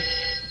 Rosie.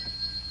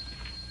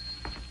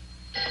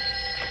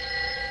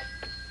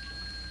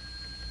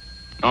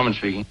 Norman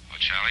speaking. Oh,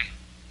 Charlie?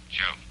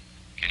 Joe,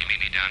 can you meet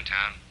me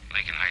downtown,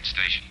 Lincoln Heights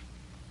Station?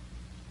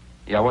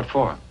 Yeah, what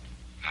for? I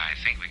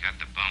think we got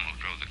the bum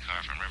who drove the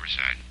car from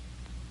Riverside.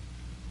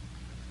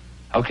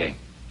 Okay.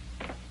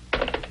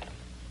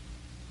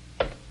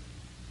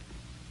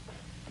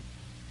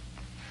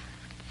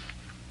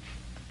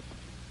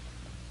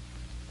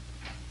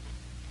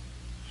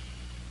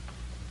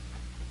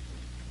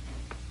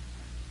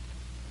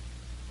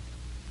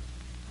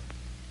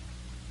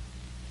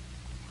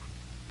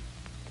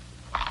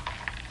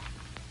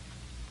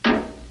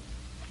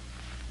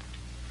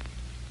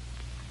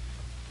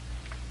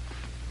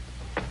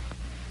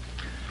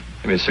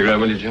 Give me a cigarette,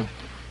 will you, Joe?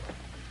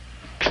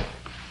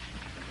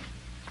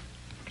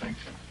 Thanks.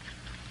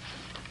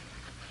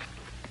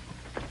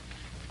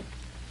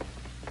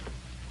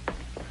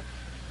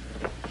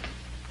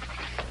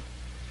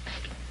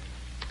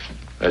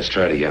 Let's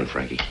try it again,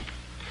 Frankie.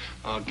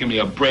 Oh, give me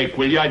a break,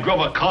 will you? I drove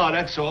a car,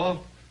 that's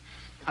all.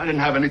 I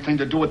didn't have anything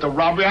to do with the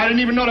robbery. I didn't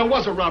even know there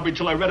was a robbery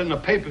till I read it in the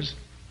papers.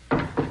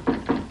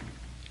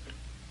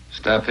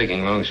 Stop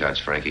picking long shots,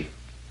 Frankie.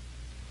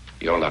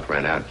 Your luck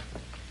ran out.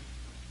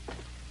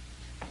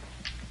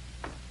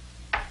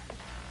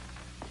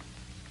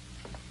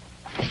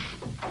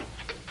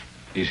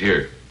 He's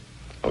here.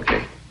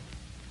 Okay.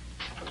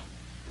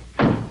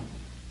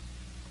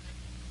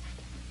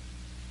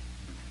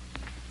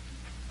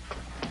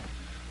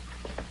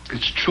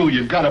 It's true,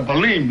 you've got to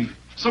believe me.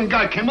 Some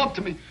guy came up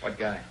to me. What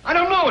guy? I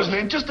don't know his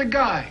name, just a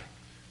guy.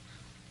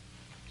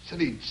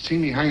 Said he'd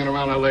seen me hanging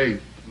around L.A.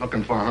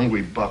 looking for a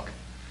hungry buck.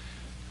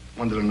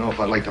 Wanted to know if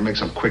I'd like to make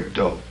some quick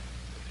dough.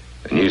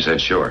 And you said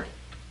sure.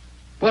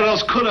 What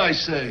else could I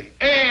say?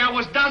 Hey, I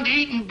was down to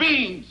eating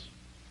beans.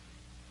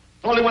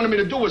 All he wanted me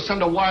to do was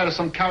send a wire to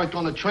some character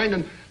on the train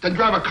and then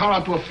drive a car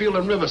out to a field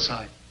in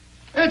Riverside.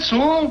 That's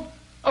all.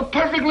 A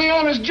perfectly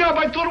honest job.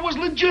 I thought it was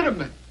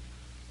legitimate.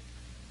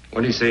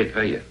 What did he say he'd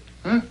pay you?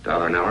 Huh?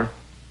 $1 an hour?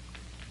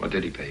 What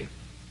did he pay you?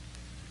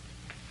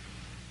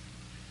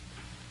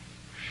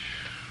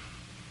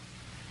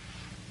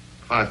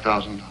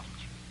 $5,000.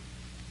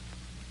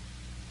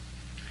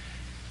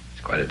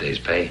 It's quite a day's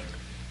pay.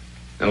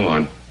 Go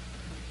on.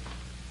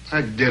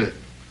 I did it.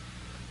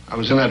 I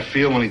was in that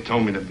field when he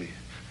told me to be.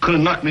 Could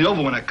have knocked me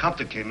over when that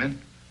copter came in.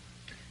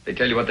 They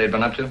tell you what they'd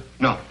been up to?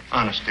 No,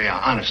 honest, they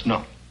are. Honest,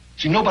 no.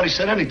 See, nobody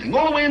said anything.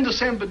 All the way into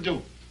San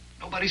Badu.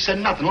 Nobody said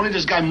nothing. Only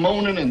this guy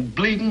moaning and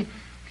bleeding.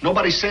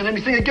 Nobody saying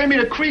anything. It gave me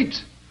the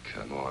creeps.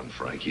 Come on,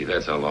 Frankie.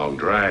 That's a long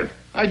drive.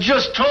 I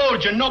just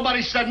told you,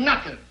 nobody said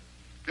nothing.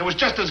 There was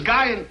just this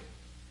guy and...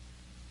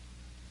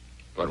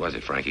 What was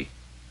it, Frankie?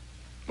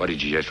 What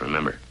did you just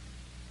remember?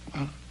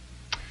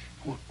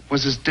 Well,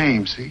 was his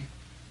dame, see?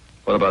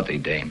 What about the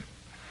dame?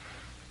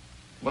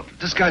 Well,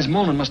 this guy's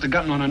moaning must have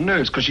gotten on her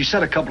nerves because she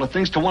said a couple of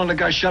things to one of the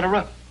guys shut her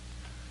up.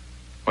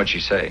 What'd she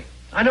say?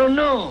 I don't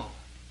know.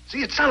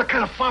 See, it sounded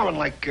kind of foreign,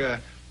 like,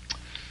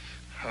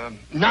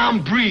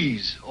 Nam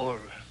Breeze, or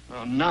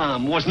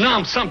Nam, was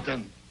Nam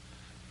something.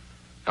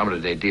 Nombre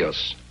de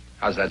Dios.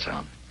 How's that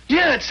sound?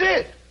 Yeah, that's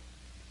it.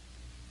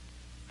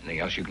 Anything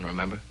else you can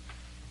remember?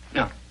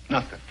 No,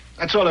 nothing.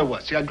 That's all there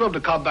was. See, I drove the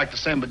car back to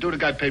San Badu. The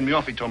guy paid me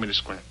off. He told me to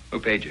scram. Who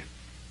paid you?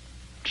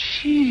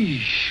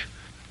 Sheesh.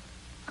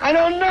 I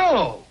don't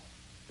know.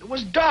 It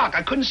was dark.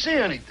 I couldn't see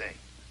anything.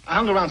 I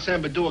hung around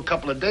San Badu a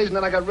couple of days, and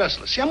then I got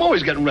restless. See, I'm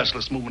always getting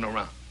restless moving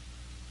around.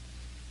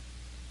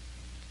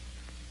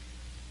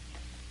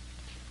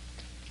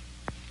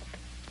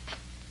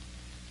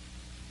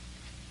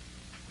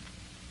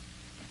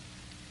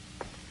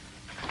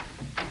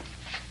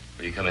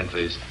 Will you come in,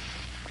 please?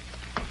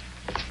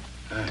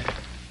 All right.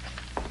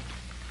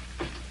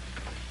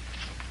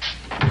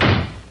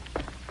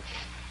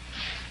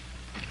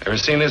 Ever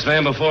seen this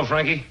man before,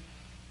 Frankie?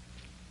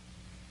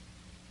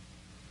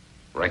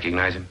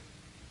 Recognize him?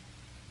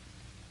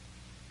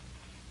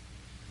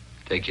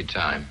 Take your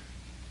time.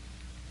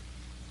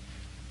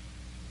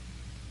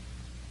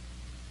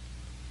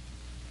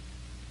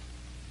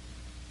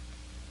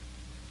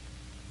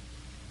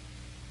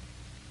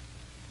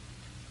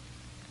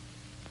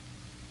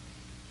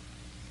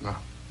 No.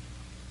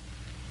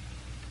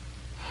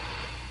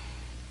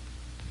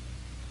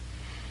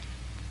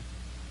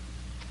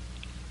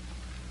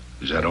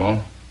 Is that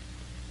all?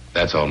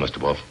 That's all, Mr.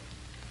 Wolf.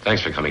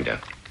 Thanks for coming down.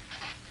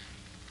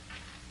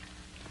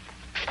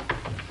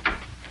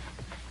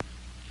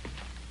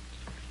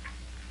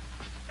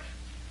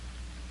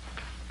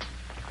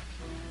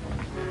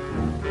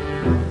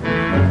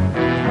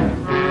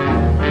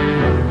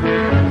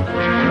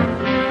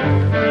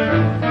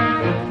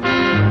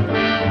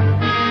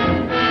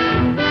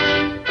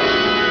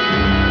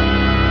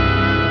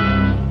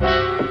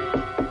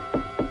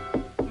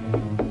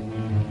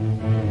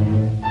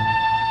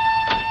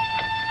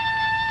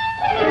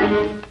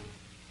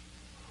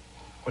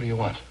 What do you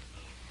want?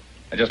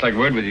 I'd just like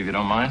word with you, if you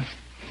don't mind.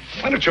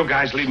 Why don't you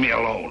guys leave me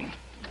alone?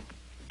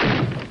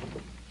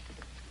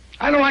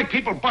 I don't like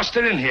people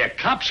busting in here,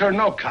 cops or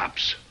no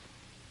cops.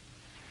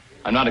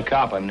 I'm not a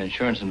cop. I'm an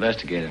insurance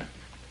investigator.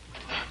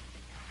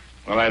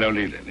 Well, I don't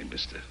need any,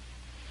 mister.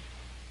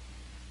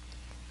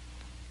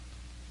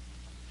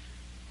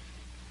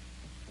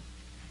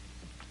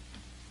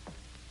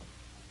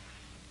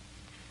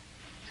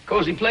 It's a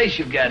cozy place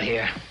you've got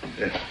here.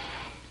 Do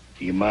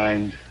you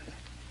mind?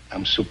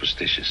 I'm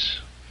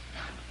superstitious.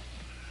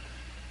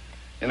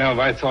 You know, if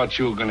I thought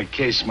you were going to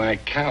case my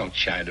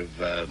couch, I'd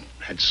have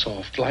had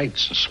soft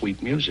lights and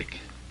sweet music.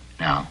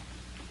 No.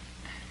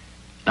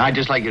 No, I'd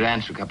just like you to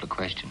answer a couple of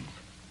questions.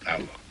 Now,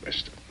 look,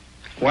 mister.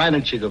 Why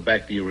don't you go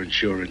back to your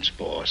insurance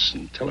boss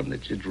and tell him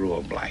that you drew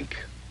a blank?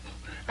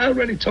 I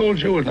already told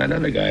you and that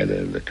other guy,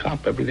 the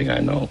cop, everything I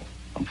know.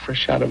 I'm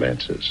fresh out of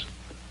answers.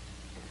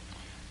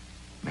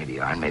 Maybe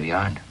you are and maybe you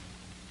aren't.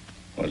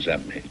 What does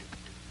that mean?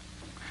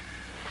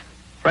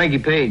 Frankie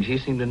Page, he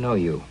seemed to know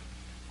you.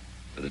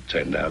 But it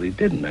turned out he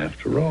didn't,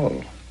 after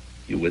all.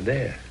 You were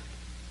there.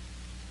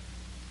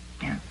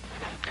 Yeah.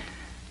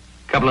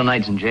 A couple of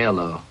nights in jail,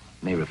 though,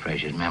 may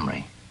refresh his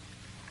memory.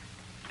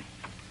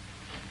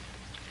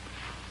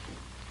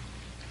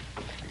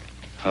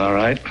 All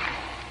right.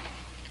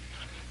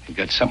 You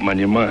got something on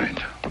your mind.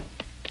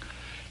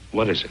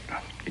 What is it?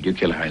 Did you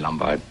kill Harry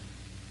Lombard?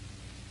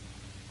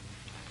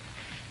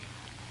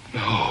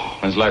 No.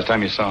 When's the last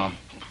time you saw him?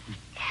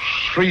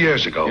 3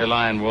 years ago. You're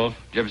lying, Wolf.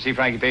 Did you ever see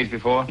Frankie Page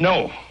before?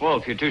 No.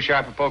 Wolf, you're too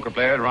sharp a poker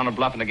player to run a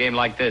bluff in a game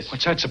like this.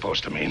 What's that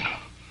supposed to mean?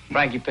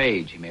 Frankie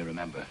Page, you may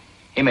remember.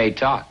 He may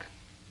talk.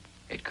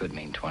 It could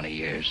mean 20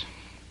 years.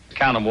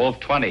 Count him, Wolf.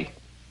 20.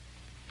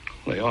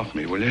 Lay off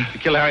me, will you? You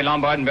kill Harry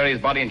Lombard and bury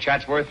his body in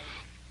Chatsworth?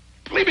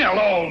 Leave me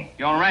alone.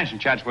 You own a ranch in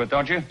Chatsworth,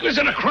 don't you? Is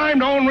it a crime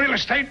to own real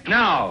estate?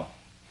 No.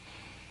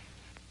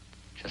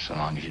 Just so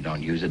long as you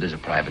don't use it as a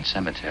private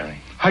cemetery.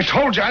 I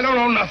told you I don't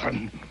own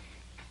nothing.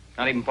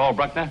 Not even Paul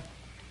Bruckner?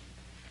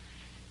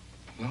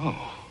 No.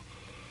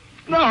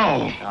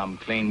 No. Come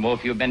clean,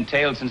 Wolf. You've been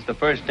tailed since the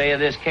first day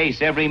of this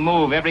case. Every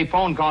move, every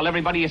phone call,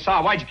 everybody you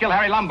saw. Why'd you kill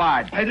Harry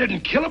Lombard? I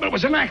didn't kill him. It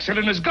was an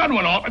accident. His gun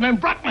went off, and then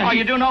Bruckner... Oh,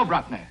 you do know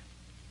Bruckner?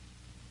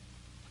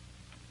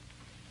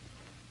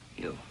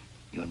 You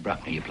and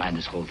Bruckner, you planned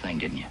this whole thing,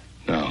 didn't you?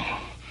 No.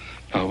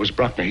 No, it was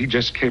Bruckner. He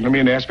just came to me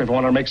and asked me if I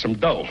wanted to make some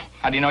dough.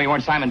 How do you know you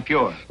weren't Simon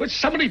Pure? Well,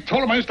 somebody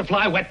told him I used to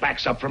fly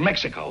wetbacks up from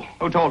Mexico.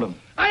 Who told him?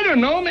 I don't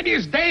know. Maybe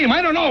his dame.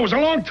 I don't know. It was a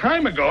long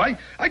time ago.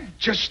 I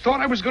just thought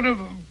I was going to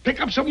pick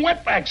up some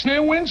wetbacks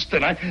near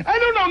Winston. I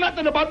don't know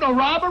nothing about no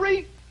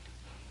robbery.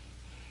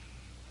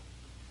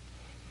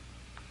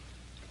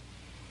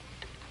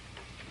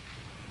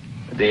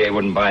 The DA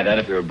wouldn't buy that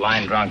if you were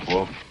blind drunk,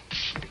 Wolf.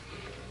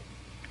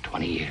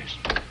 20 years.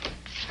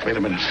 Wait a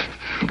minute.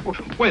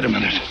 Wait a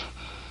minute.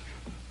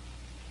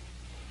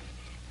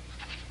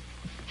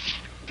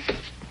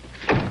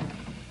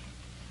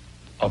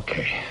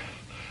 Okay.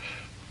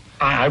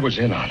 I was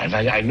in on it.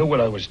 I knew what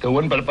I was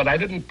doing, but I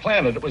didn't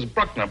plan it. It was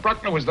Bruckner.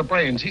 Bruckner was the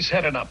brains. He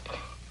set it up.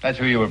 That's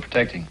who you were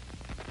protecting.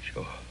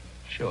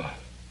 Sure.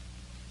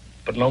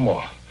 But no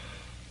more.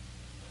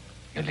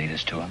 You'll lead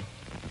us to him?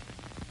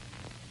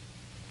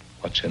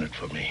 What's in it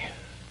for me?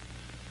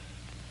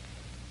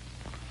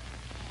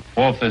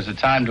 Wolf, there's a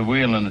time to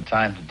wheel and a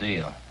time to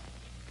deal.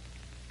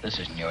 This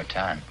isn't your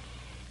time.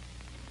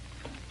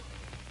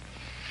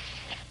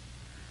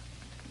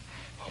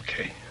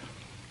 Okay.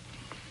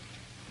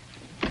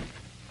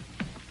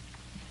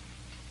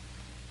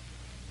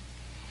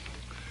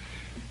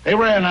 They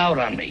ran out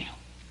on me.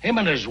 Him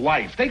and his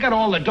wife. They got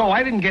all the dough.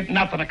 I didn't get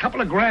nothing. A couple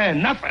of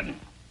grand, nothing.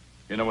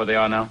 You know where they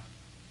are now?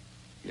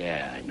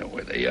 Yeah, I know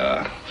where they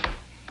are.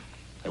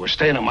 They were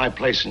staying at my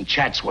place in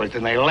Chatsworth,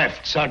 and they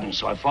left sudden,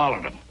 so I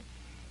followed them.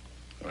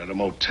 They're at a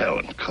motel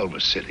in Culver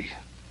City.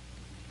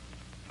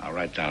 I'll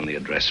write down the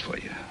address for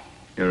you.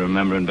 You're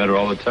remembering better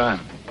all the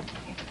time.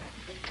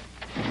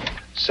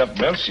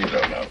 Something else you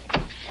don't know.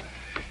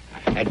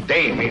 That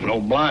dame ain't no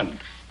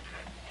blonde.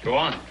 Go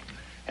on.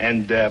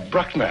 And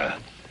Bruckner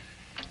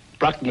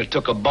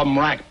took a bum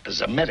rap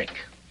as a medic.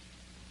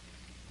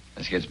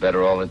 This gets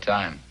better all the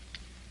time.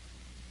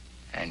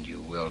 And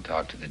you will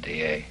talk to the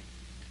DA.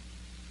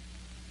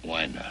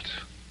 Why not?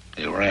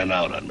 They ran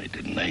out on me,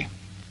 didn't they?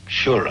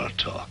 Sure, I'll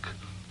talk.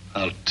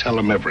 I'll tell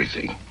them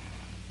everything.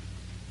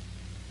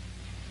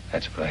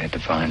 That's what I had to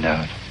find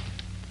out.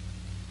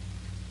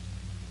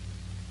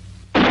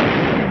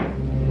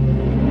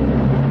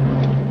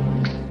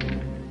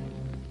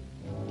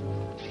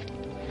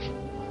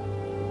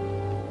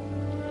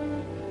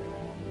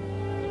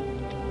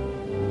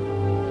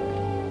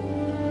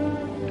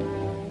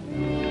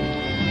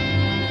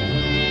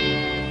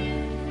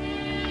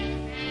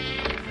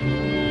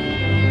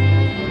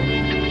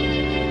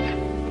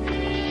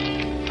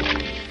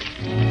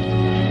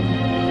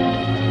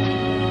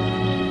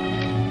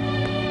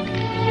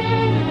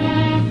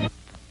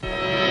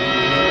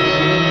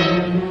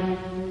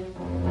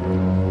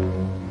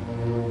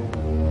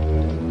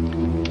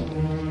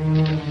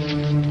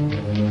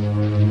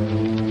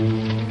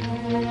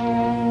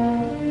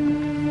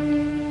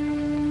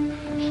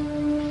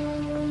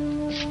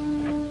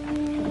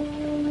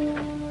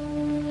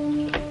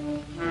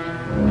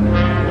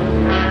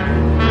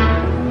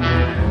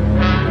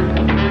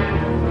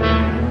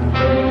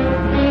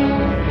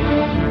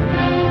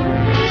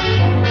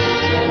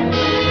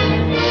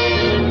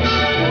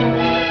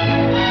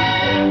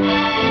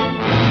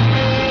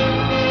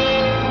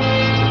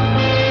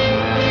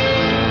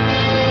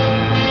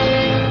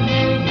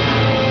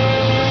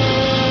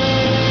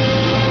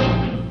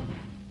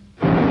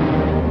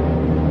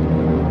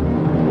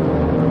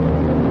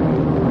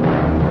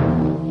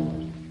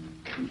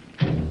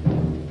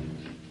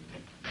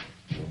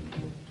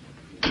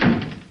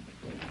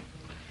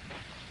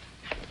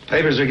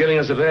 Papers are giving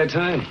us a bad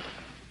time.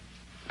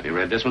 Have you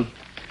read this one?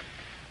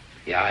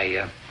 Yeah,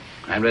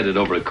 I read it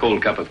over a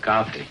cold cup of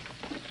coffee.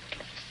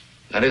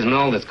 That isn't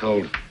all that's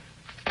cold.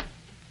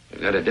 We've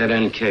got a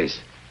dead-end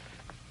case.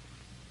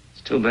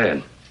 It's too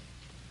bad.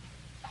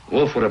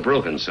 Wolf would have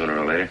broken sooner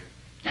or later.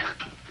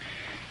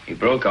 He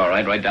broke all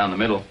right down the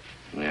middle.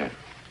 Yeah.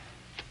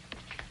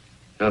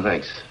 No,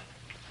 thanks.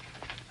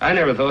 I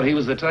never thought he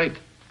was the type.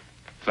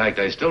 In fact,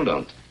 I still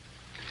don't.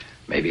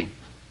 Maybe.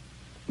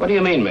 What do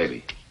you mean,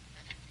 maybe?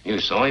 You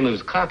saw him. He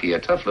was cocky, a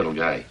tough little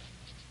guy.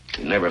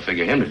 You'd never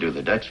figure him to do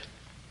the Dutch.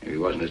 Maybe he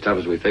wasn't as tough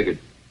as we figured.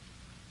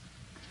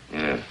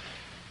 Yeah.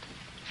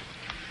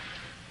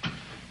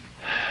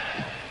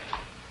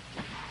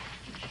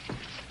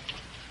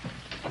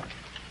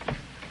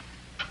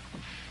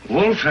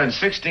 Wolf had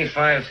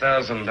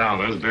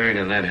 $65,000 buried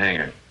in that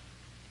hangar.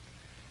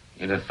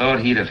 You'd have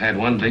thought he'd have had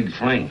one big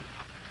fling.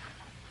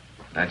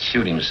 Not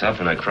shoot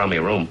himself in a crummy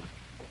room.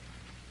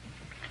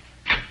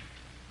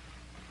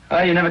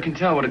 Well, you never can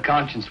tell what a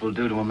conscience will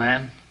do to a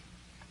man.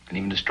 Can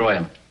even destroy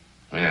him.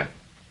 Yeah,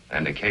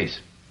 and a case.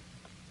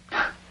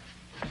 I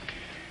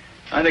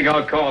think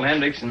I'll call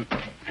Hendricks and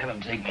have him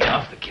take me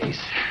off the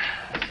case.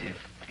 Let's see if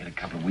I get a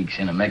couple of weeks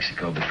into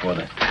Mexico before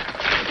the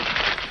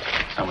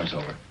summer's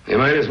over. You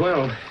might as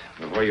well,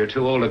 before you're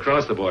too old to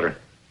cross the border.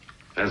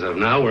 As of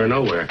now, we're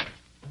nowhere. That's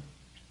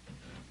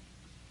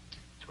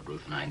what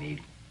Ruth and I need.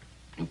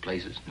 New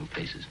places, new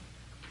faces.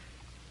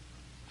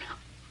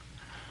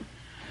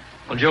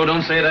 Well, Joe,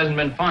 don't say it hasn't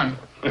been fun.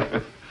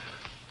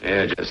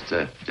 Yeah,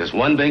 just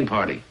one big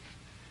party.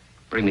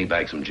 Bring me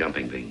back some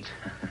jumping beans.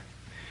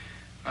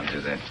 I'll do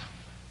that.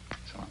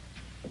 So.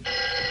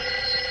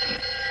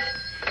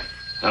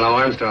 Hello,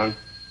 Armstrong.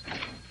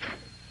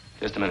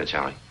 Just a minute,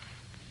 Charlie.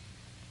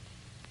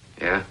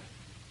 Yeah?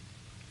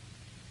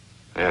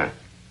 Yeah.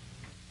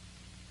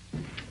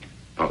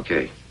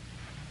 Okay.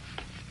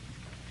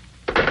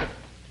 That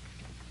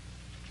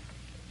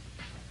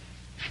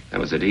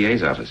was the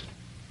DA's office.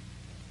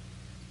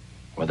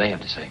 What do they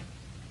have to say?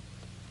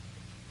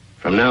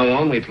 From now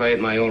on, we play it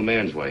my old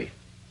man's way.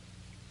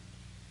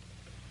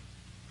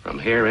 From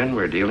here in,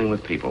 we're dealing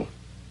with people.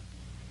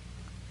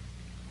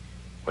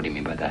 What do you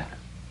mean by that?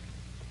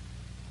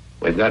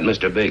 We've got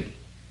Mr. Big,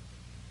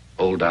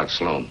 old Doc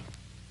Sloan.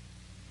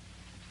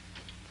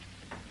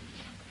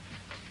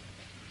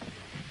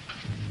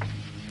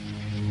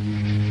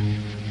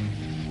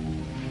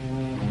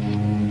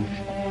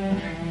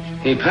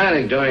 He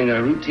panicked during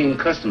a routine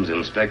customs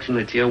inspection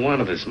at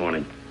Tijuana this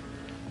morning.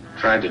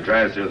 Tried to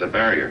drive through the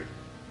barrier.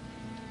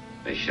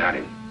 They shot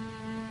him.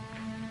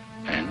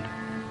 And?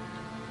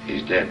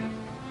 He's dead.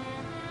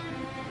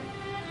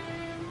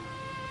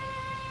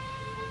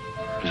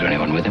 Is there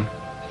anyone with him?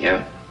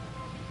 Yeah.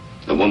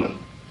 The woman.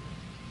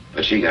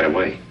 But she got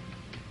away.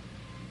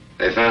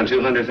 They found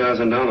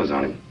 $200,000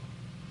 on him.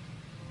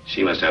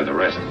 She must have the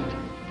rest.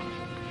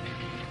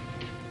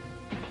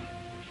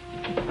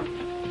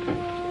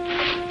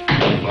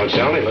 Well,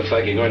 Charlie, looks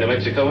like you're going to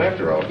Mexico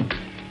after all.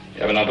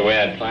 Yeah, but not the way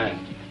I'd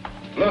planned.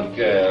 Look,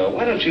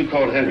 why don't you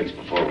call Hendricks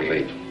before we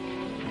leave?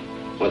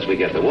 Once we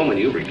get the woman,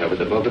 you've recovered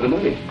the bulk of the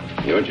money.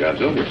 Your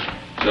job's over.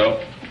 So?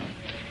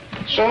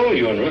 So,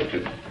 you and Ruth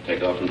could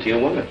take off from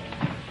Tijuana.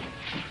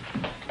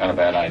 Not a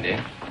bad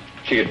idea.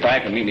 She could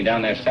pack and meet me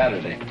down there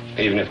Saturday.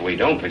 Even if we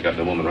don't pick up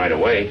the woman right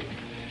away,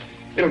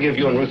 it'll give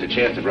you and Ruth a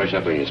chance to brush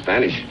up on your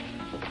Spanish.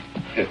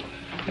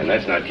 And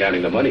that's not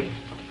counting the money.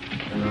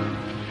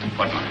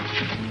 What money?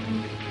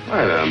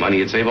 Why, the money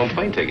you'd save on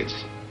plane tickets.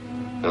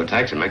 No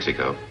tax in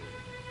Mexico.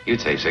 You'd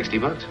save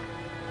 $60.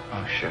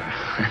 Oh, sure.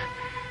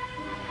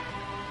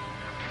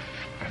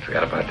 I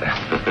forgot about that.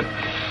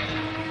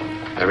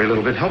 Every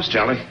little bit helps,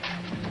 Charlie.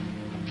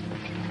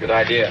 Good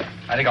idea.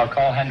 I think I'll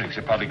call Hendricks.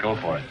 He'll probably go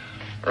for it.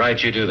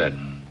 Right, you do that.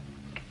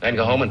 Then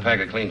go home and pack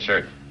a clean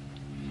shirt.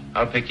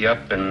 I'll pick you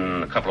up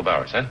in a couple of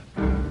hours, huh?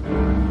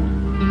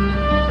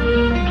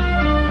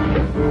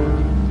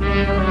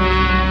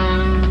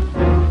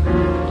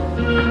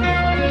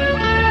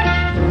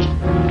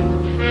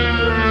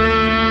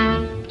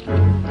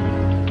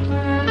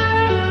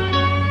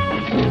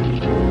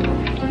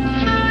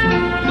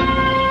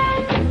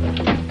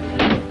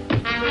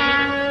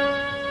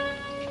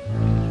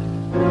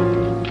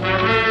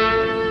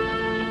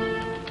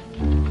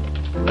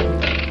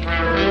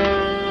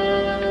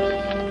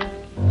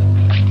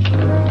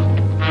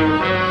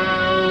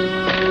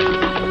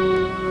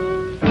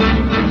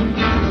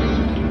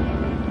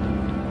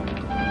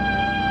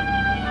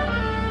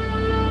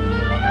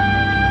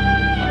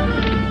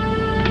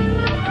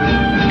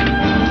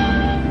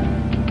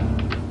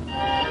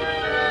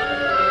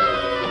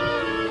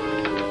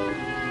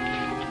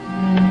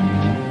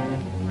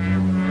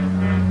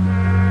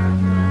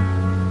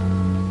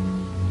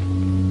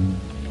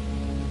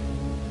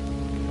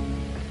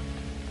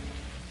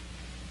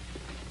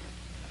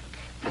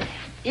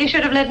 You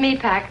should have let me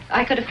pack.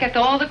 I could have kept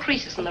all the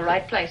creases in the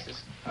right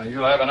places.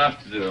 You'll have enough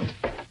to do.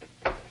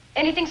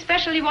 Anything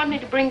special you want me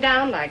to bring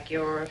down, like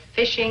your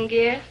fishing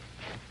gear?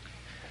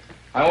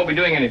 I won't be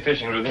doing any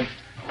fishing, Ruthie.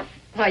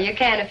 Well, you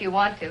can if you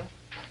want to.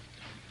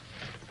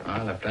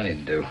 I'll have plenty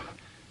to do.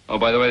 Oh,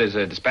 by the way, there's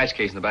a dispatch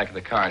case in the back of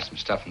the car. Some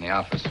stuff from the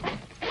office.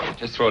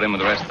 Just throw it in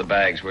with the rest of the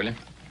bags, will you?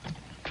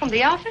 From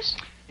the office?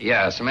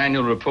 Yeah, some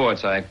annual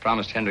reports. I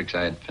promised Hendricks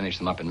I'd finish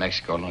them up in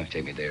Mexico. It'll only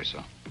take me a day or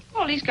so.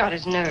 Well, he's got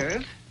his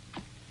nerve.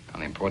 Well,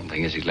 the important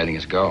thing is he's letting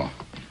us go.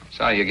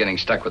 Sorry you're getting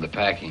stuck with the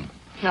packing.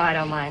 No, I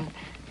don't mind.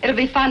 It'll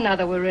be fun now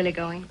that we're really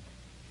going.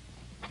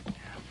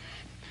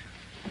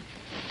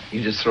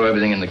 You just throw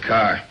everything in the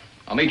car.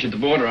 I'll meet you at the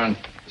border on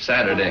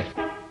Saturday.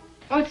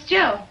 Oh, it's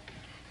Joe.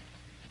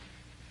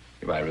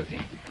 Goodbye,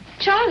 Ruthie.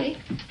 Charlie,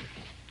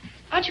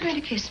 aren't you going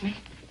to kiss me?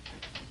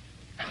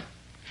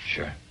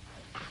 Sure.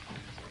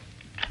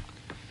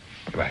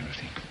 Goodbye,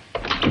 Ruthie.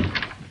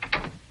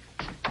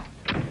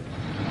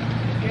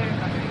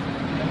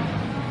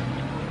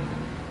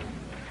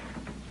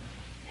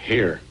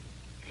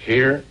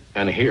 Here,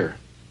 and here.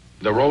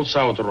 The road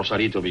south to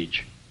Rosarito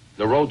Beach.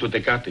 The road to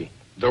Tecate.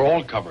 They're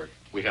all covered.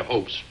 We have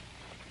hopes.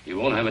 You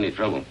won't have any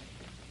trouble.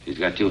 She's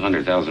got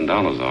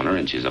 $200,000 on her,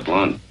 and she's a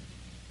blonde.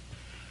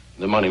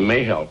 The money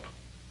may help.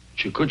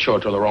 She could show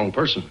it to the wrong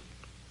person.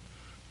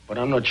 But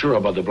I'm not sure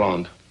about the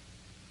blonde.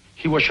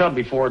 He was shot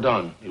before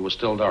dawn. It was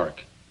still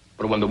dark.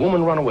 But when the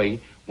woman ran away,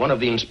 one of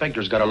the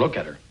inspectors got a look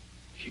at her.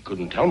 He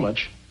couldn't tell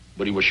much,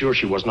 but he was sure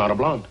she was not a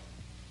blonde.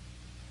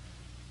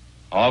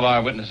 All of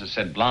our witnesses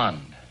said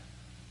blonde.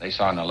 They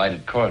saw her in a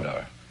lighted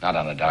corridor, not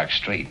on a dark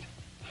street.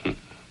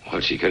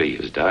 Well, she could have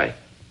used dye.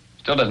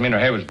 Still doesn't mean her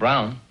hair was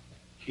brown.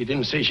 He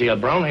didn't say she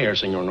had brown hair,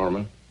 Senor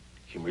Norman.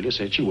 He really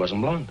said she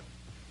wasn't blonde.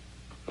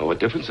 Well, what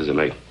difference does it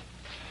make?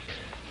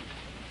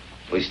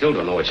 We still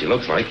don't know what she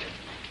looks like.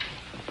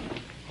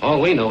 All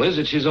we know is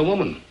that she's a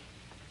woman.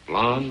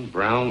 Blonde,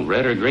 brown,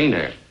 red, or green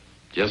hair.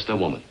 Just a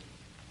woman.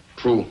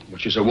 True,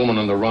 but she's a woman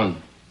on the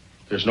run.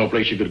 There's no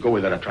place she could go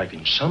without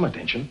attracting some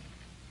attention.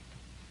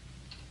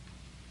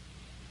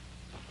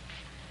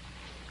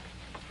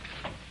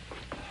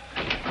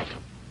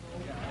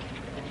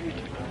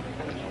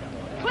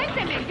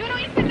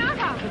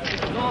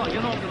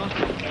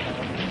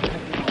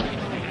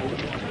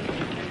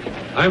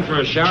 I'm for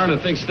a shower and a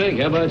thick steak.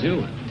 How about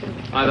you?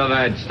 I thought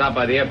I'd stop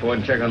by the airport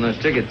and check on those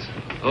tickets.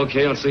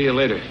 Okay, I'll see you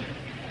later.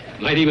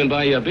 Might even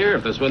buy you a beer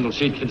if the swindle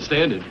sheet can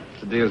stand it.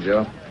 What's the deal,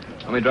 Joe?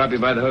 Want me to drop you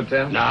by the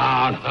hotel?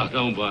 No,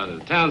 don't bother.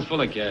 The town's full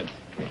of cats.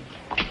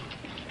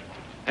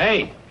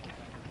 Hey,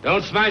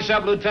 don't smash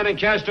up Lieutenant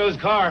Castro's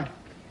car.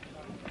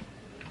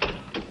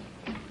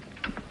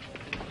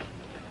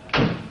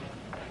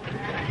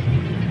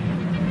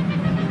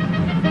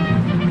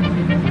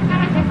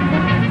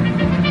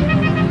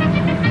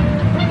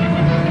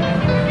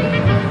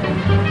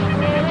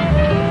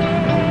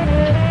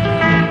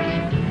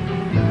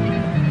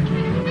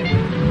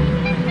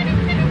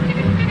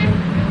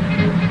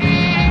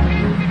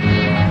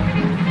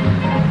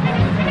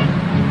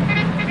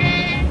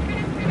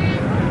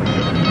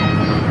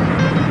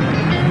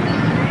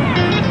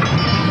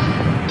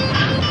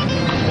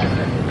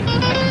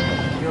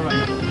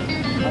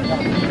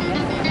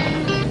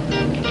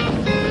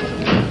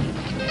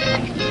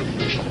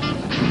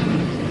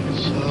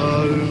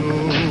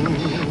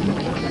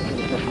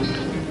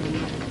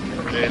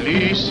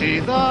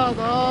 Felicidad,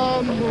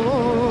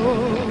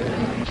 amor.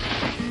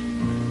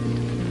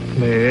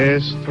 De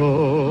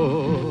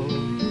esto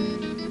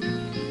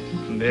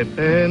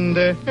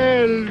depende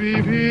el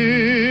vivir.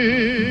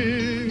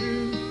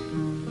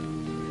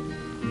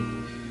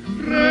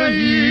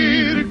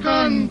 Reír,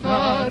 cantar.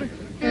 cantar,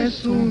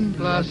 es un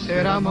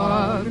placer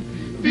amar,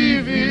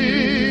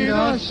 vivir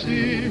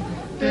así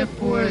te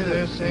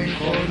puedes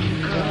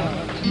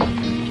encontrar.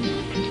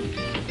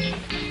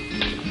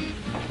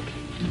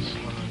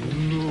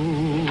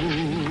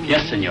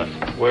 Yes, senor.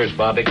 Where's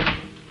Bobby?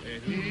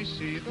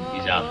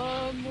 He's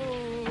out.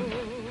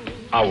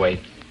 I'll wait.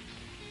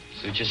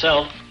 Suit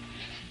yourself.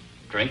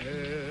 Drink?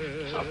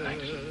 Oh,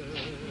 thanks.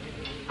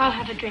 I'll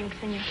have a drink,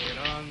 senor.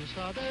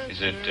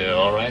 Is it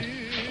all right?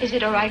 Is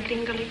it all right,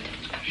 Gringolito?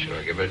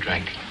 Sure, give her a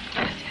drink.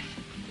 Yes,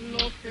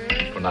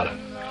 yes. Por nada.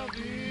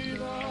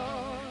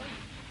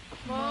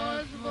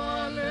 Más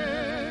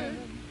vale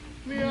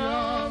mi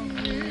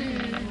amigo.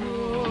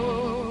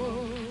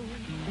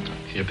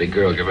 She's a big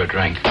girl, give her a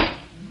drink.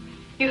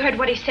 You heard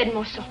what he said,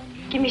 mozo.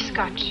 Give me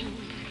scotch.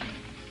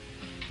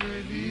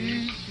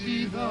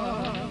 Felicidad,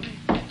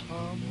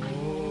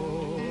 amor.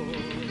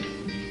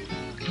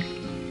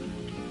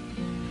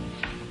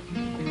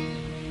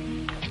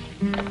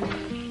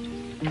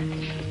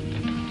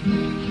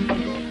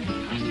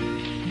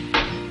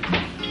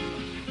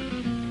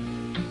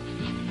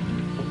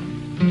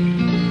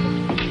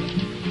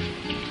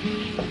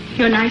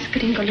 You're nice,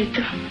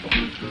 Gringolito.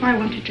 Why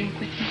won't you drink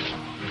with me?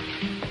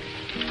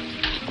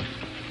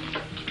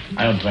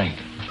 I don't drink.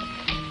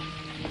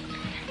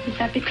 Is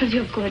that because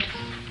you're good?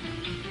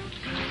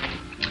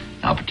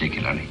 Not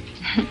particularly.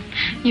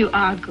 You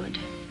are good.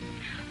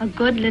 A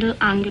good little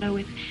Angler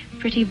with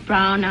pretty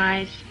brown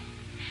eyes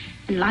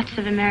and lots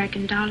of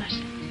American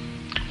dollars.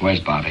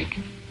 Where's Bobby?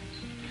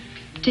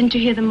 Didn't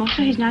you hear the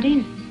motor? He's not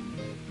in.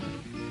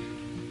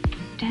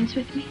 Dance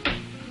with me.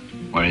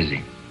 Where is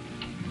he?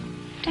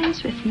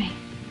 Dance with me.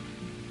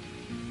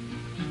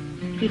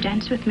 If you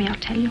dance with me, I'll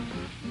tell you.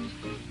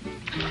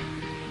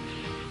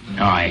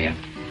 No, I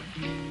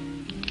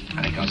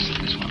think I'll sit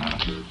this one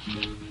out.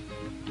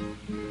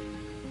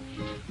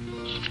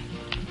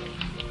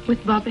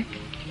 With Bobbick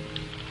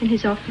in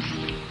his office.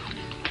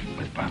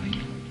 With Bobby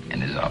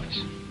in his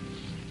office.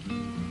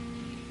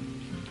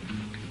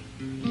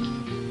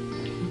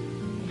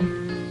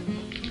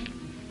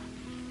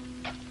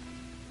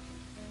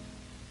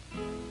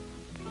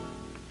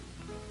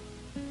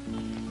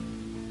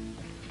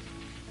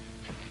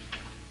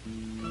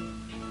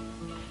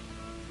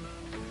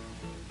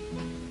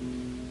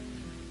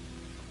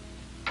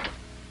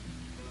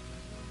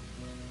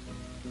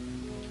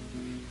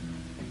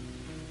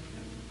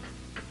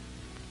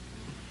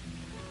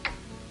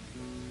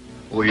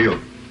 Who are you?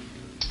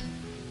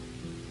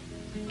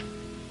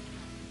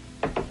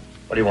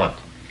 What do you want?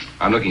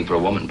 I'm looking for a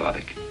woman,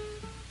 Bobbick.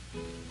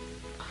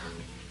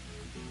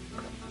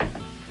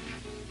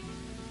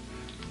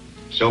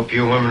 So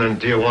few women in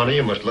Tijuana,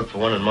 you must look for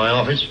one in my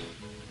office.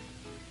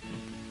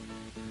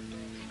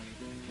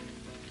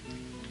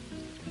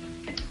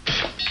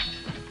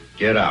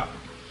 Get out.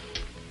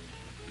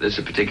 There's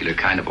a particular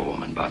kind of a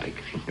woman, Bobbick.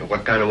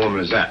 What kind of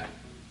woman is that?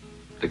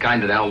 The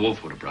kind that Al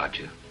Wolf would have brought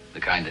you.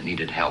 The kind that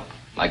needed help.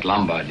 Like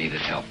Lombard needed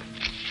help.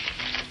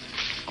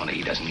 Only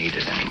he doesn't need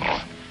it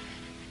anymore.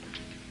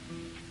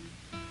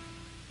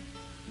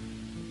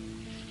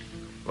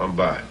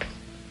 Lombard.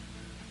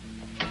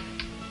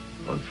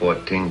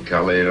 114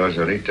 Calle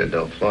Rosarita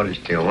del Flores,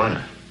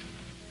 Tijuana.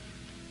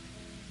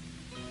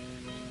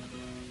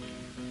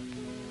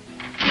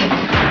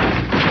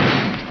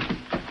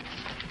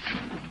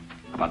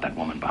 About that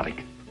woman,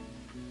 Bobbick.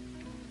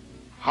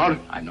 How?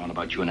 I've known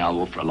about you and Al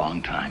Wolf for a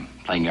long time.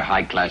 Playing your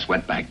high-class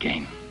wetback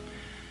game.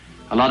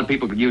 A lot of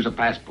people could use a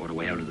passport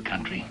away out of the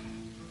country.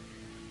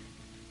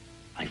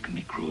 Life can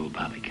be cruel,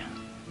 Bobbick.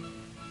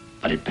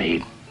 But it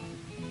paid.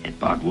 It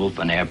bought Wolf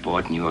an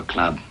airport and you a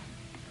club.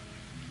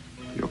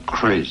 You're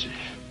crazy.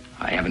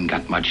 I haven't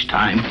got much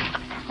time.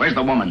 Where's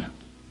the woman?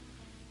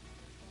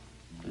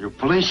 Are you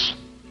police?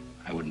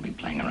 I wouldn't be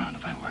playing around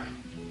if I were.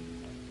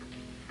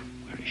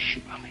 Where is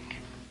she, Bobbick?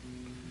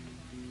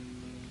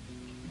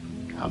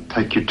 I'll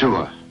take you to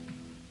her.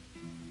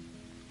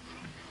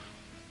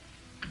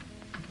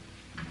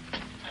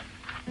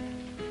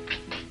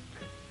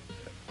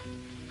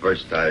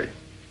 First, I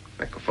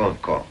make a phone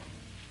call.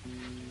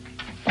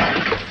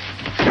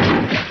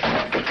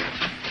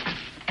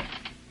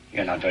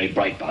 You're not very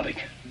bright, Bobbick.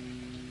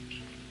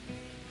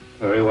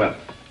 Very well.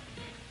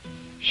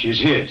 She's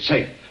here,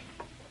 safe.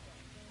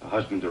 Her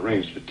husband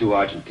arranged for 2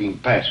 Argentine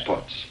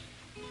passports.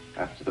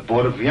 After the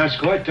border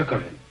fiasco, I took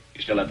her in.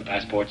 You still have the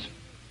passports?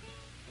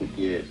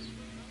 Yes.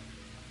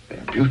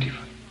 They're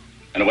beautiful.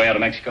 And away out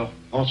of Mexico?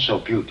 Also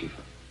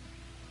beautiful.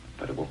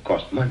 But it will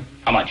cost money.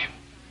 How much?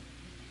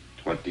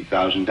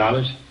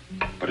 $20,000.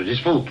 But it is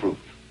foolproof.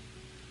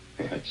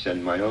 I'd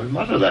send my own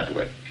mother that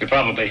way. You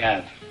probably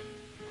have.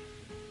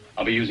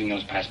 I'll be using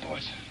those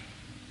passports.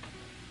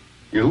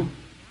 You?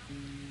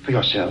 For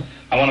yourself?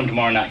 I want them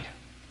tomorrow night.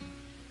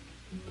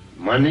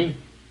 Money?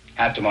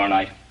 Half tomorrow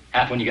night.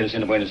 Half when you get us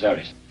into Buenos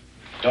Aires.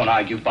 Don't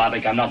argue,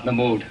 Bobbick. I'm not in the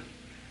mood.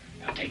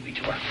 Now take me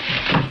to her.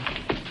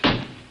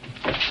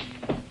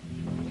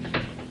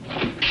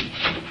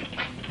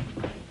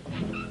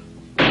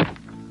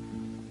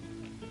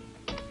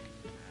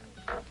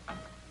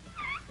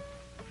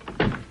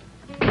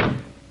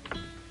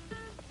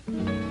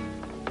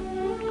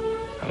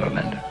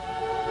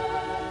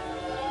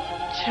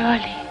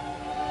 Charlie.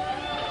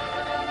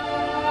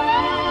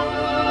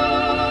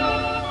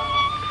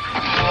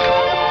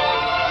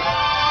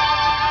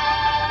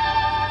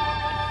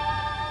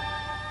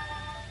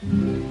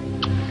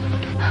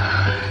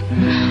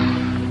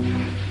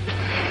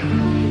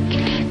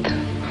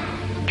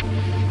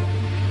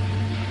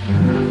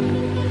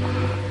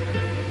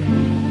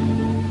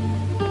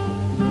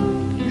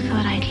 You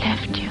thought I'd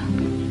left you.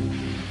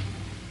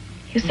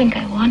 You think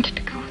I wanted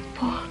to go with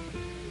Paul.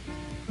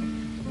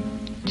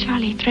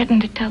 Charlie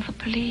threatened to tell the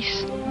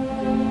police.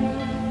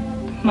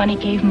 Money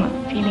gave him a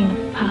feeling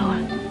of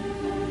power,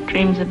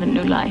 dreams of a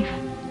new life.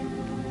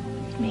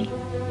 Me.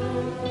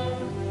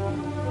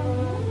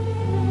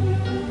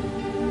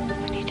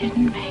 But he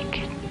didn't make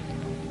it.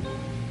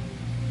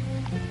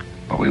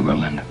 But we will,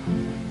 Linda.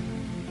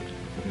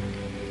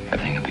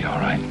 Everything will be all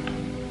right.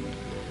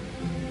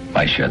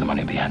 My share of the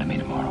money will be handed me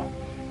tomorrow.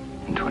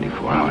 In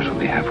 24 hours, we'll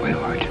be halfway to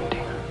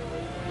Argentina.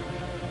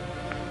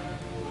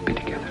 We'll be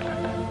together,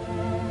 Linda.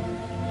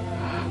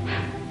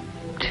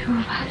 Two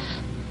of us.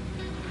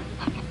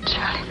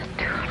 Charlie, the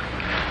two of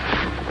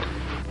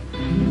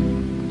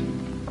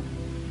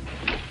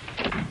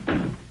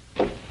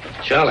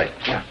us. Charlie.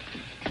 Yeah.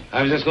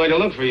 I was just going to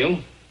look for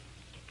you.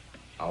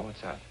 Oh,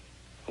 what's that?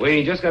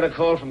 We just got a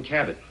call from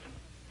Cabot.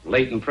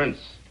 Leighton Prince.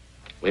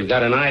 We've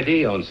got an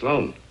ID on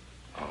Sloan.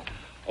 Oh.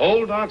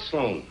 Old Doc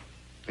Sloan.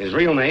 His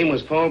real name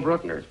was Paul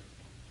Bruckner.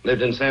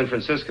 Lived in San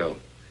Francisco.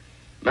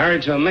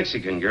 Married to a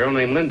Mexican girl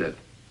named Linda.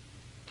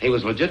 He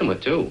was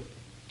legitimate, too.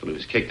 Till he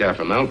was kicked out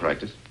for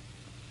malpractice.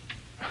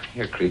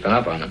 You're creeping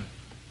up on him.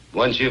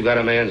 Once you've got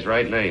a man's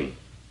right name,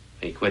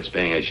 he quits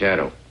being a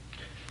shadow.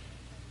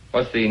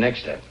 What's the next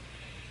step?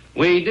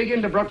 We dig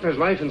into Bruckner's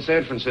life in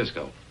San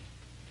Francisco.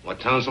 What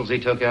tonsils he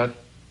took out,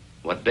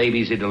 what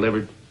babies he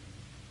delivered,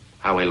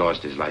 how he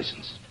lost his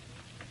license.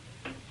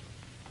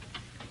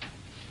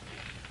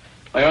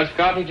 Oh, you want some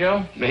coffee,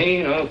 Joe?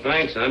 Me? No,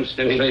 thanks. I'm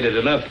stimulated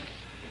enough.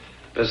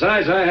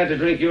 Besides, I had to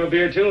drink your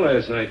beer, too,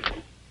 last night.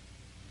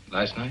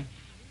 Last night?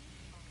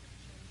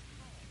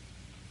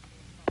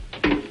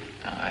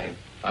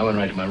 I went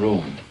right to my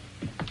room.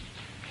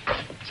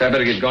 So I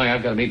better get going.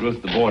 I've got to meet Ruth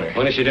at the border.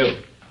 When does she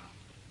do?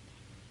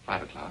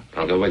 5 o'clock.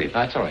 I'll go with you.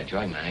 That's all right, Joe.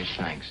 I manage.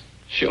 Thanks.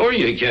 Sure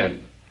you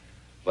can.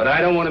 But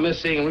I don't want to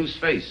miss seeing Ruth's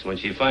face when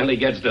she finally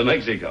gets to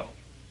Mexico.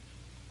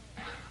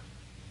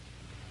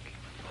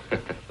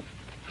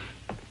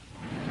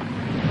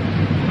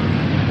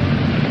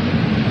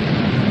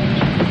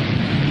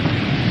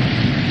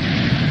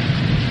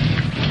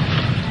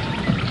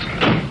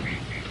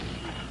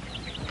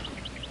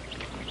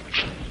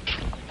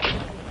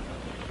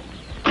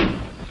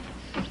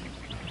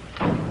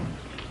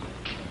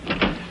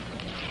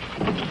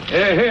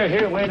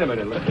 Here, wait a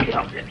minute.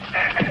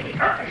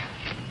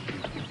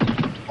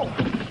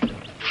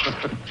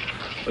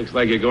 Looks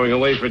like you're going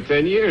away for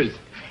 10 years.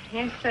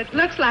 Yes, it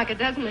looks like it,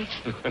 doesn't it?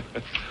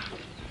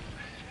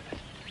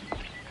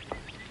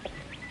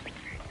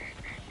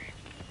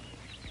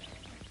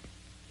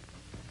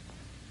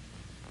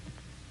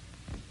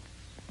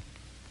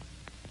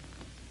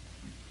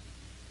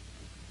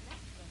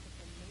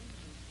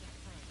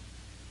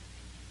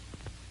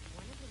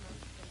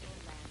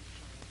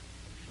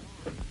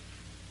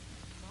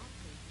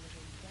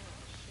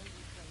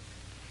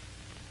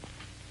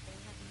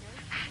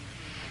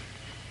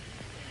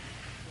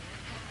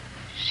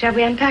 Shall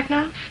we unpack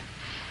now?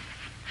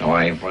 No,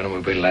 why don't we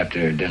wait till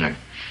after dinner?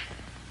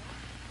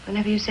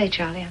 Whenever you say,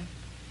 Charlie. I'm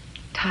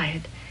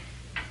tired.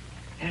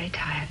 Very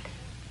tired.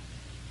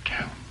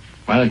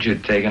 Why don't you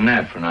take a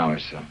nap for an hour or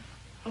so?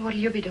 Well, what'll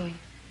you be doing?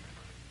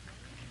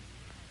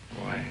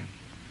 Why?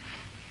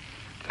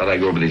 Thought I'd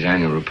go over these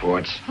annual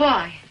reports.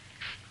 Why?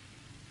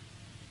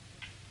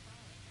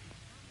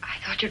 I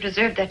thought you'd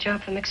reserved that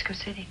job for Mexico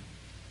City.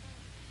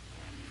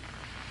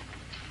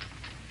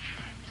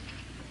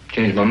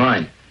 Changed my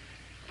mind.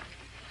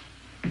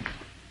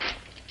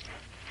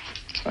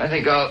 I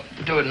think I'll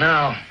do it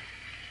now.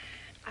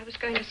 I was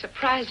going to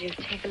surprise you,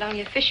 take along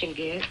your fishing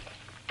gear.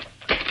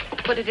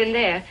 Put it in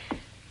there.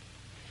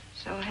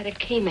 So I had a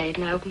key made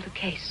and I opened the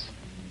case.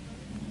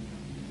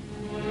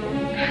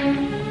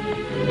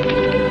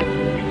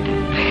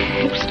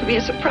 It was to be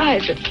a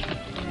surprise.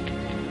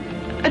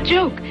 A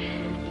joke.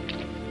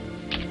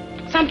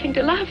 Something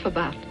to laugh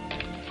about.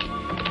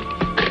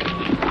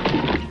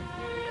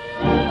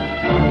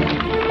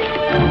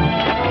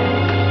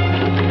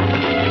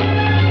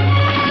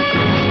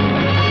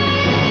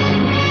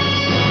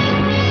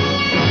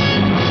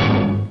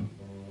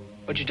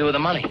 What'd you do with the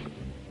money?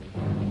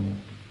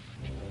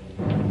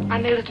 I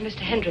mailed it to Mr.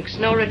 Hendricks.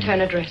 No return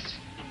address.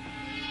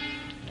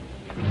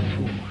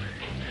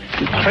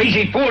 You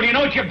crazy fool. You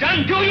know what you've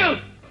done, do you?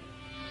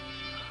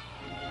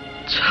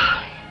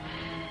 Charlie.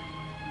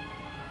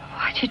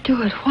 Why'd you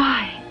do it?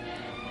 Why?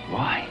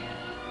 Why?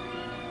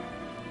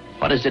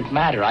 What does it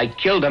matter? I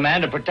killed a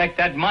man to protect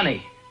that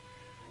money.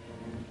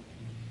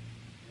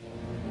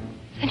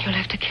 Then you'll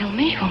have to kill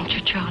me, won't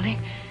you, Charlie?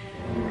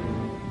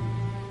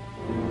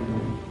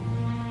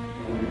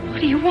 What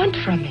do you want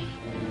from me?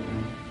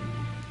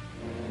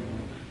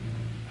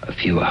 A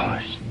few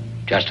hours.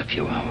 Just a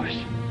few hours.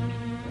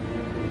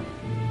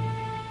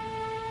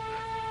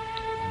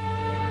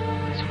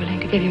 I was willing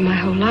to give you my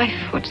whole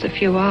life. What's a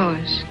few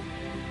hours?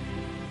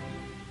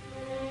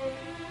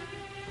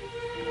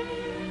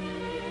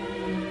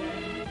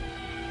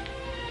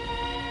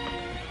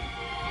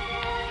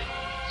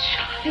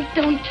 Charlie,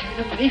 don't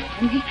turn away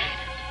from me.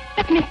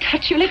 Let me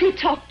touch you. Let me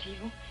talk to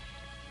you.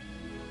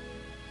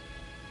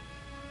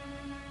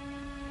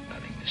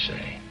 Nothing to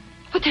say.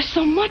 But there's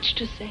so much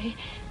to say.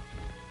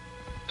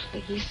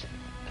 Please.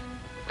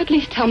 At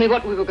least tell me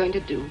what we were going to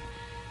do.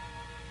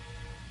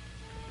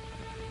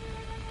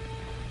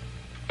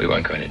 We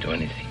weren't going to do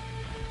anything.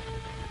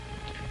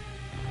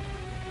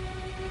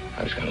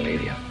 I was going to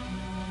leave you.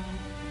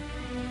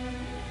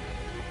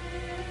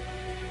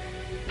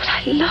 But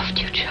I loved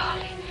you,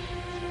 Charlie.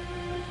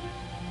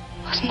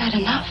 Wasn't that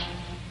enough?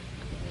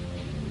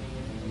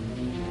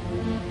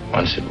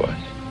 Once it was.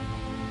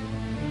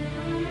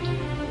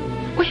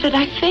 Where did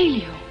I fail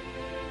you?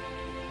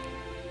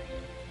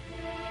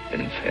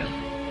 Didn't fail.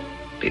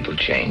 People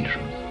change, Ruth.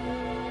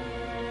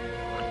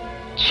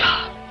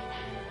 Charlie.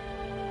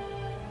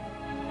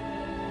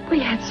 We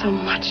had so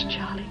much,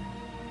 Charlie.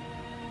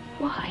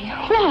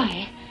 Why?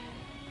 Why?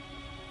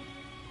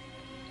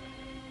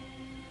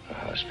 A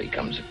house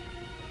becomes a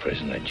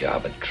prison, a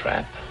job, a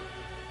trap.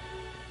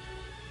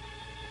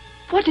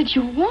 What did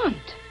you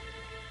want?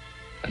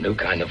 A new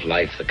kind of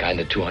life, the kind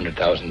that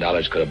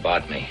 $200,000 could have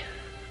bought me.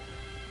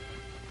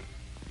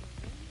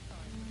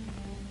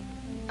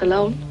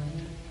 Alone?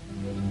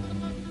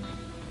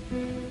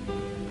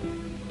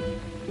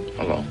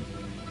 Alone.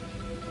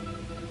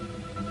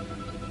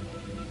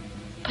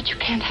 But you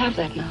can't have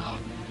that now.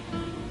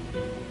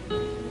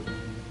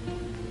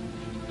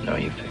 No,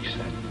 you fix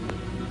that.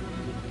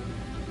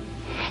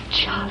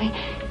 Charlie,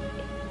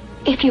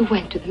 if you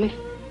went to them,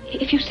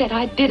 if you said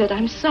I did it,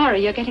 I'm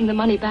sorry, you're getting the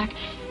money back.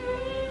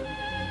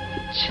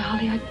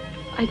 Charlie,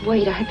 I'd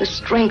wait. I had the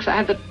strength, I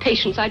had the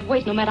patience. I'd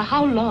wait no matter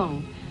how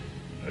long.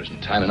 There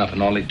isn't time enough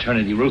in all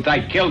eternity, Ruth. I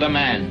killed a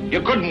man.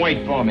 You couldn't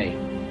wait for me.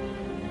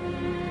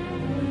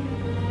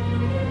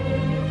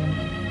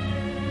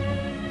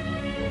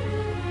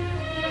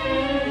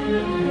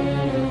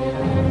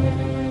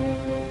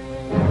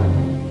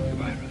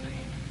 Goodbye, Ruthie.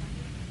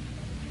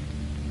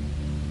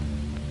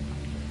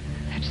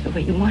 That's the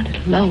way you want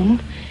it, alone.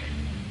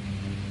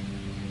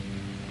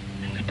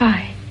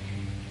 Goodbye.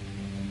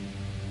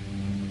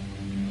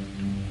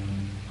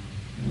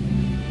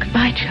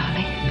 Goodbye,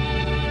 Charlie.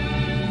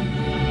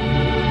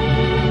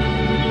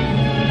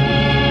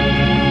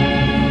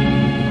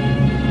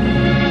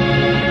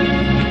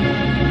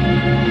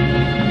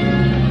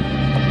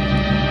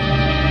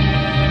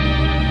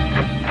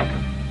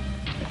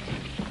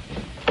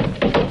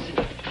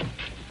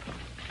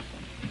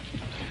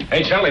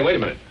 Hey, Charlie, wait a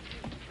minute.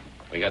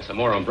 We got some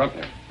more on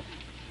Bruckner.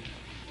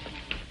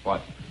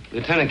 What?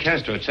 Lieutenant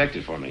Castro checked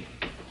it for me.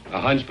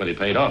 A hunch, but he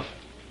paid off.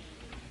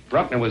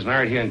 Bruckner was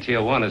married here in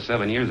Tijuana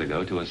 7 years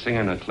ago to a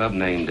singer in a club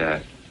named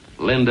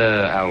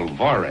Linda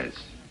Alvarez.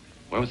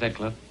 Where was that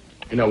club?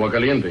 In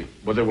Aguacaliente,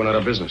 but they went out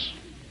of business.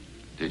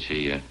 Did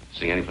she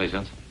sing anyplace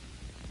else?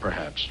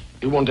 Perhaps.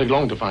 It won't take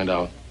long to find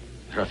out.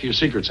 There are a few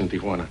secrets in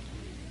Tijuana.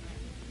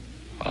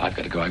 Well, I've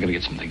got to go. I've got to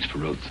get some things for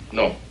Ruth.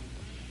 No.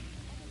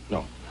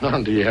 No. Not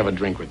until you have a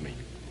drink with me.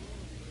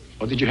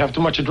 Or did you have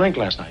too much to drink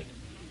last night?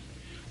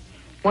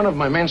 One of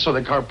my men saw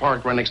the car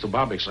parked right next to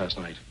Bobbick's last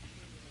night.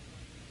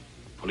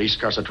 Police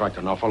cars attract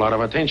an awful lot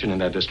of attention in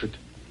that district.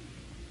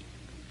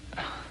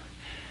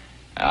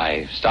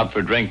 I stopped for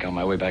a drink on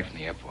my way back from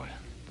the airport.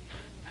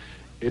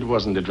 It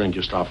wasn't the drink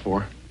you stopped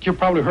for. You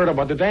probably heard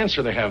about the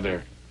dancer they have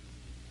there.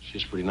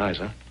 She's pretty nice,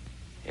 huh?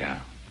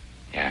 Yeah.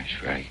 Yeah,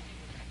 sure.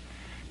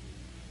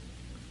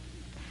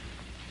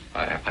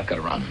 I've got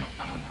to run.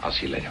 I'll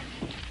see you later.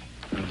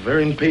 A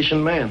very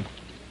impatient man.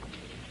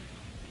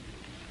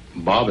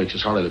 Bobbick's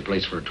is hardly the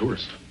place for a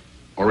tourist.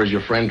 Or is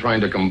your friend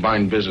trying to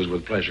combine business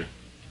with pleasure?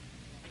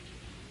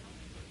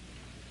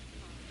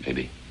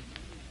 Maybe.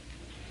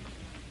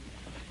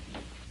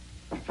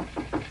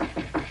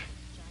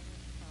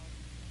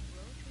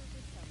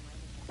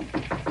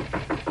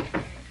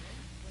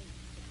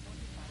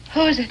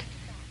 Who is it?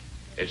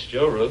 It's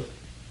Joe, Ruth.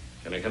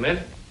 Can I come in?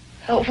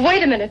 Oh,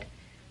 wait a minute.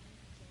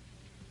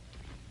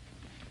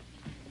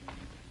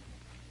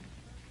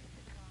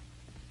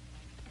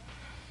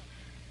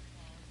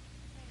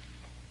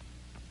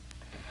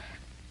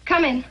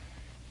 Come in.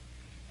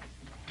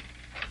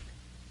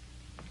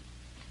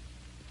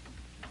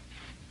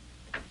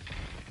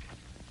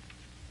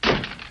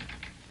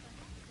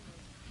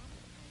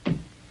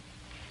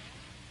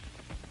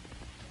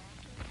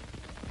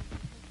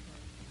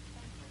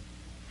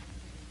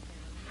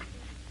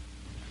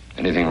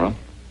 Anything wrong?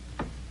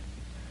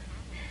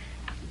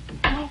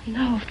 Oh,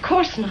 no, of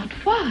course not.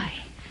 Why?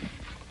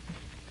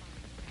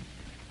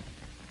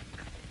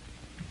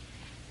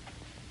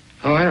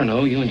 Oh, I don't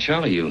know. You and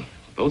Charlie, you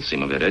both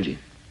seem a bit edgy.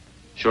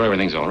 Sure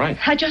everything's all right?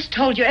 I just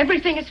told you,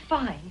 everything is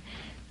fine.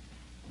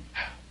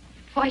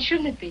 Why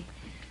shouldn't it be?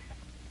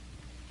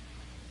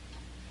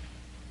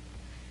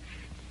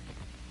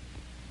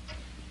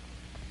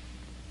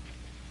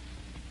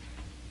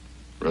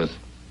 Ruth,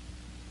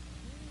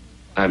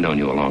 I've known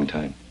you a long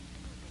time.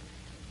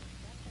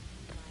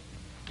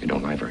 You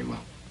don't lie very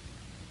well.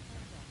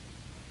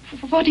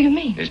 What do you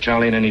mean? Is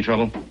Charlie in any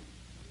trouble?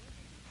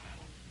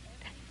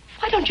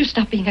 Why don't you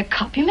stop being a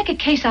cop? You make a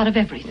case out of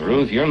everything.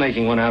 Ruth, you're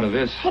making one out of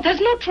this. Well,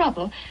 there's no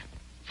trouble.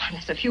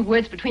 Unless a few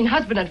words between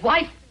husband and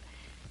wife.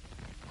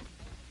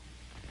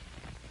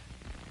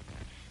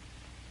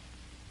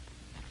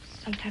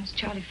 Sometimes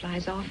Charlie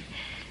flies off.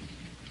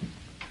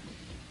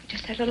 We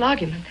just had a little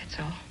argument, that's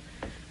all.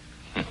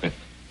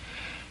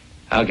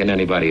 How can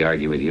anybody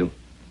argue with you?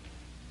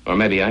 Or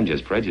maybe I'm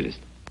just prejudiced.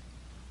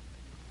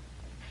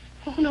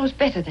 Well, who knows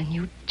better than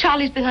you?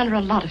 Charlie's been under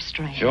a lot of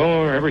strain.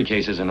 Sure, every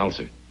case is an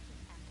ulcer.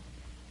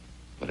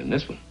 But in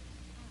this one,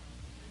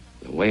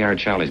 the way our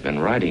Charlie's been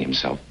riding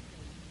himself.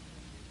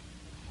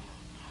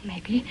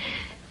 Maybe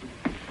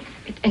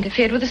it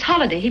interfered with his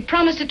holiday. He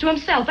promised it to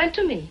himself and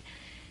to me.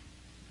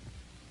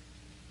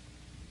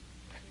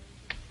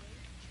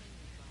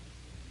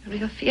 A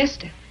real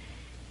fiesta.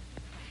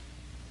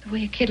 The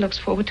way a kid looks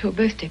forward to a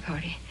birthday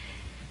party.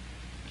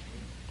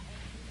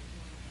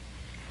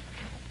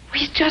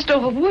 He's just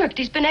overworked.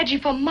 He's been edgy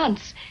for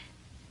months.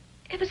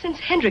 Ever since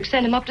Hendricks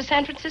sent him up to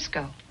San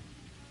Francisco.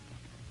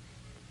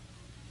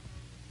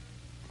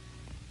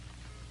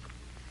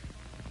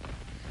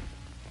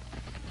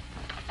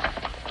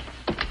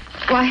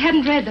 Well, I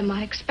hadn't read them.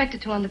 I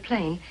expected to on the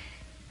plane.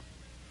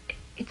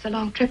 It's a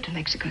long trip to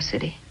Mexico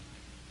City.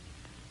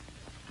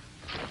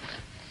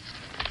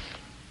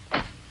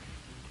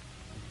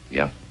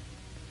 Yeah.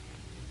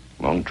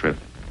 Long trip.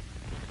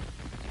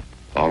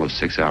 All of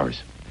 6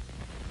 hours.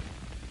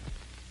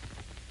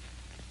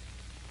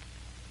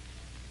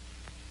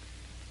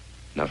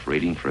 Enough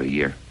reading for a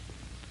year.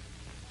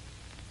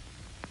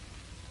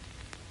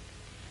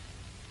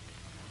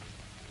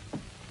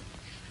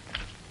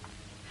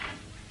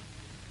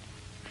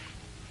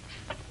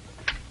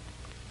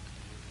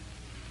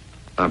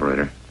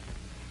 Operator,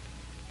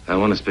 I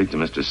want to speak to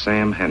Mr.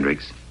 Sam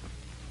Hendricks.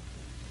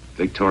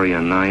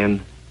 Victoria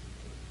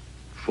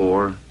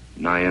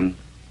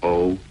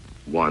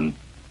 94901,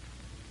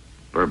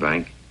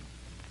 Burbank,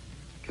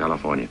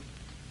 California.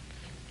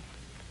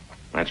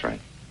 That's right.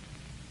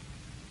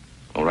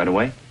 Oh, right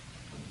away?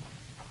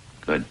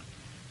 Good.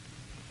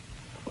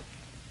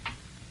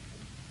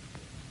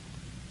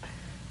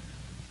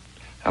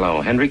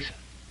 Hello, Hendricks?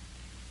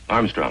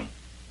 Armstrong.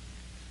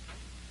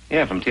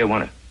 Yeah, from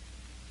Tijuana.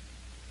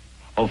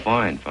 Oh,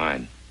 fine,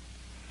 fine.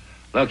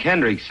 Look,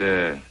 Hendricks,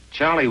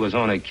 Charlie was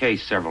on a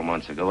case several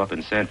months ago up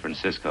in San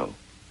Francisco.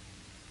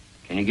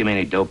 Can you give me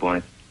any dope on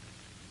it?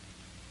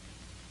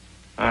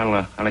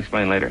 I'll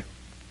explain later.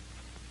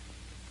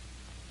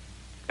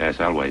 Yes,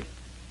 I'll wait.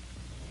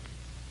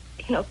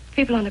 You know,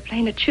 people on the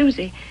plane are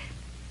choosy.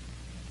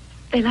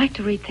 They like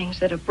to read things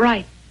that are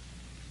bright.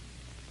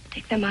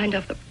 Take their mind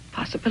off the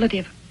possibility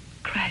of a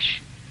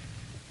crash.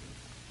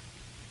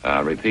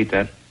 Repeat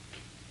that.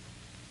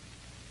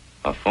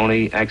 A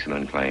phony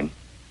accident claim.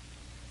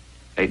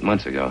 8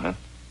 months ago, huh?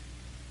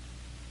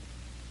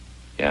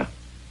 Yeah.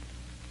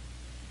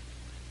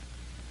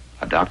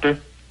 A doctor?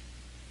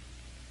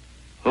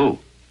 Who?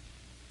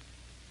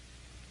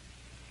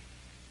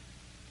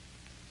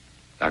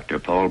 Dr.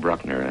 Paul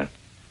Bruckner, huh?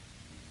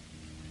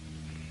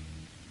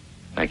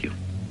 Thank you.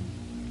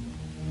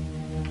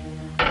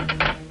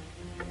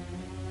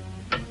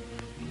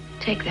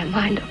 Take their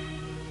mind off.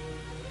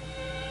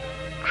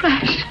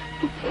 Crash.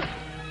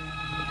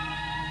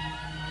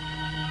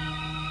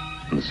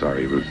 I'm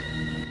sorry, Ruth.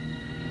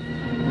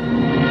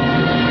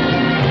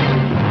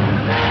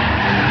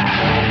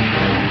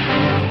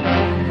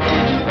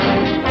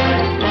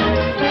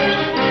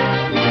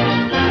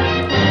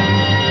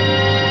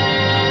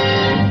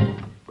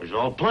 It was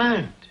all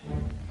planned.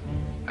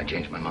 I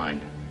changed my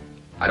mind.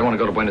 I don't want to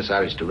go to Buenos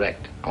Aires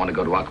direct. I want to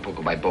go to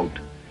Acapulco by boat.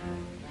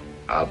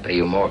 I'll pay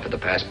you more for the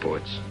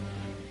passports.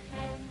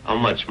 How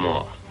much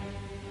more?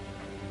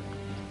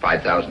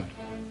 5,000.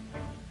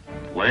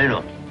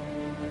 Bueno.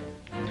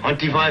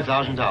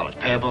 $25,000,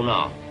 payable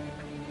now.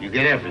 You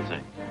get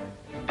everything.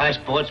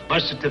 Passports,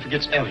 birth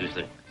certificates,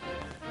 everything.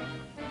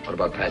 What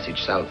about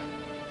passage south?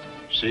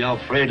 See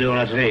Alfredo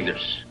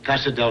Rodriguez,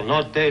 Casa del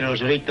Norte,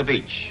 Rosarito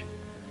Beach.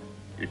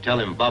 You tell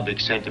him Bobbick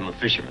sent him a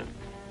fisherman.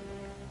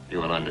 He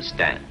will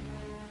understand.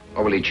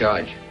 What will he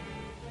charge?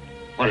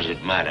 What does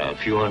it matter? A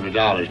few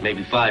 $100,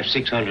 maybe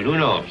 $500, $600, who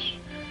knows?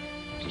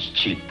 It's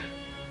cheap.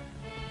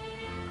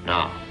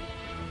 Now,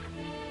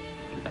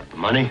 you got the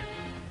money?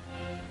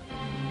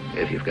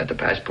 If you've got the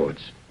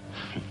passports.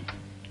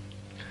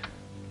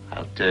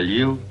 I'll tell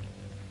you,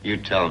 you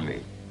tell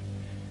me.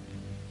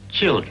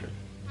 Children.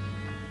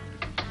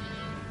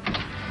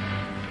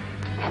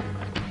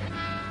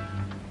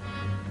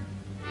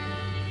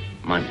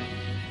 Money.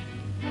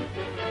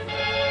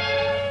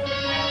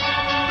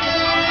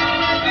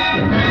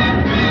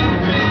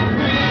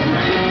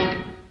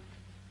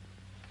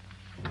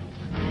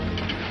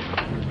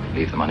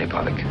 Leave the money,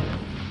 Pollock.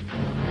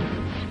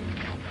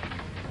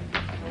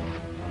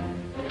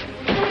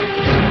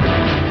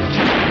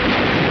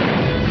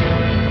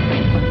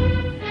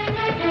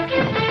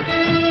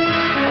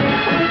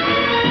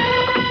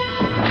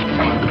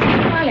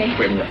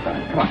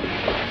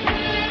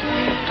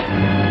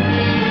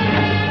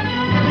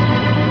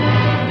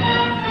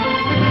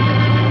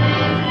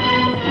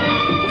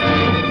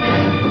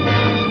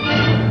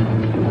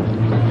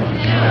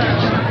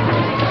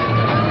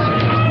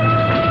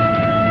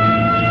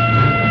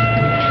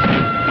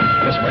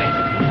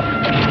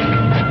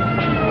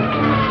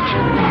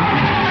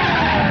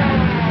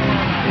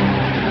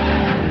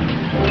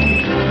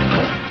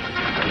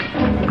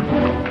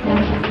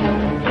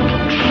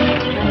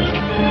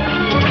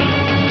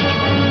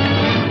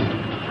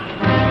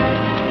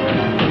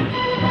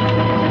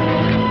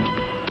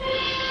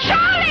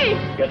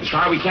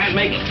 we can't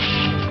make it.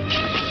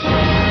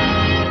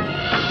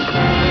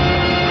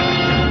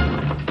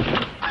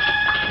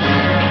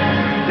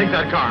 Take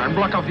that car and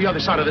block off the other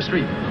side of the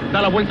street.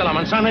 Da la vuelta a la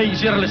manzana y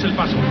ciérrales el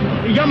paso.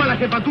 Y llama a la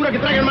jefatura que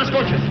traigan más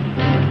coches.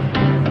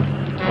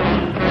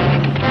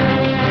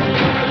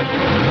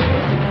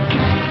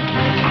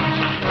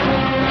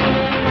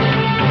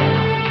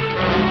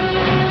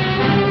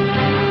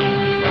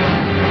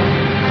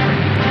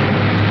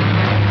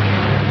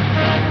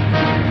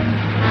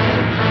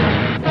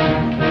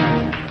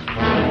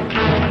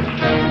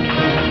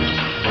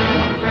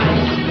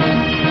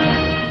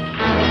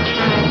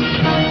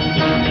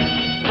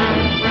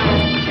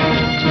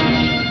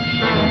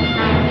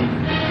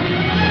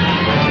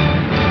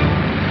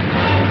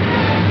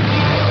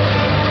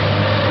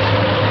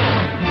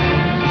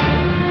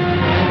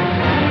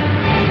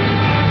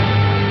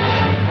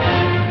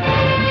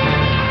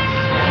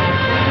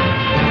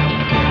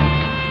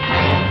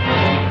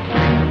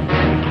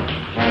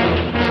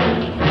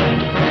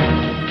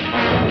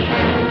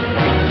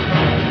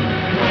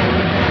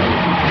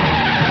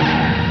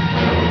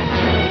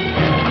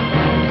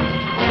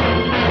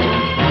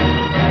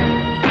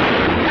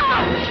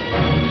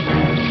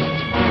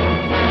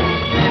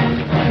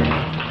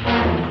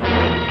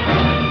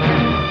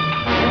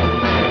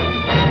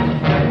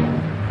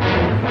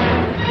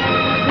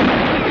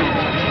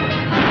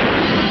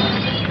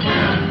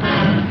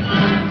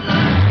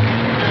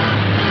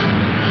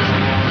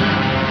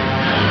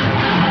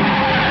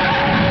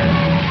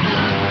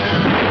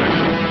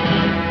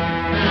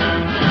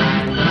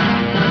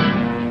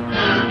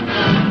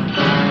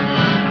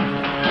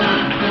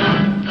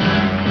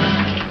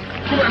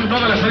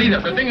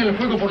 Detengan el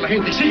fuego por la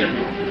gente. Síganme.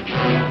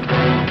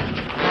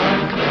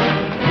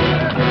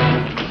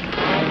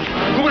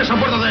 Cubre esa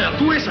puerta de allá.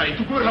 Tú esa y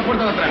tú cubre la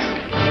puerta de atrás.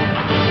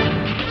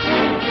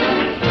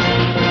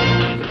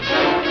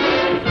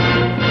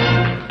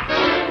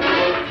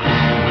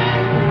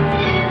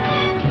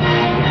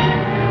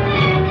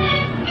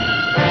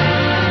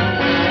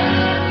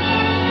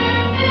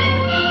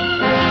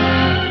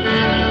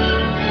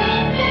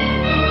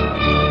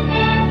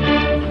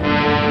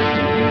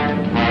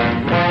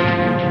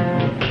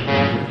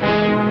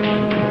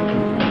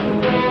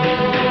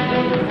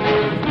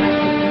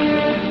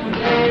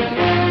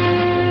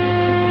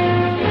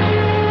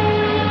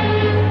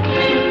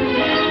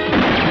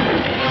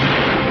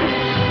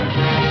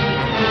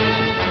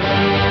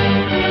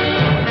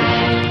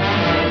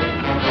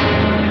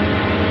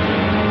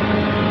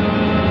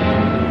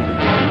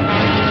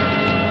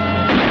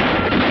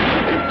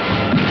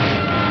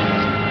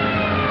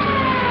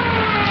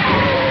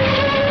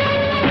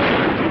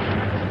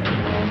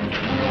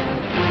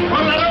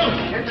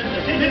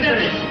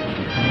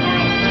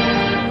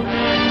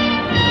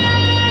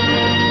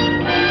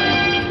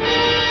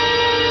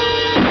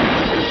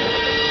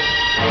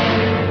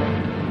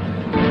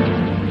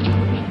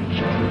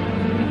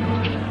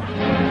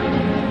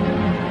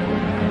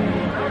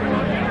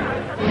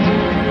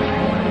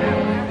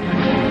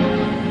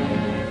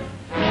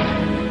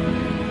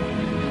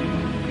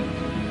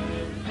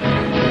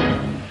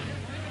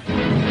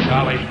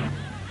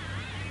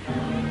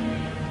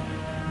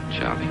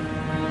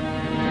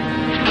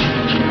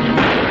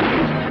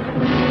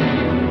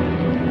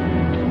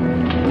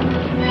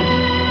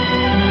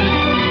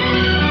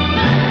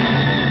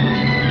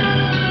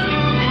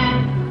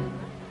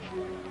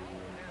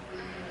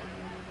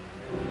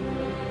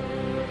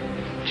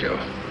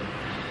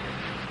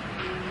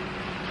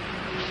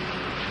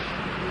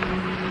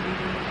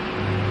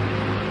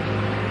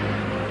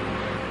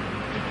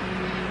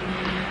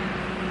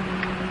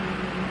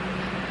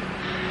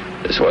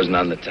 This wasn't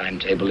on the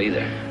timetable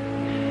either.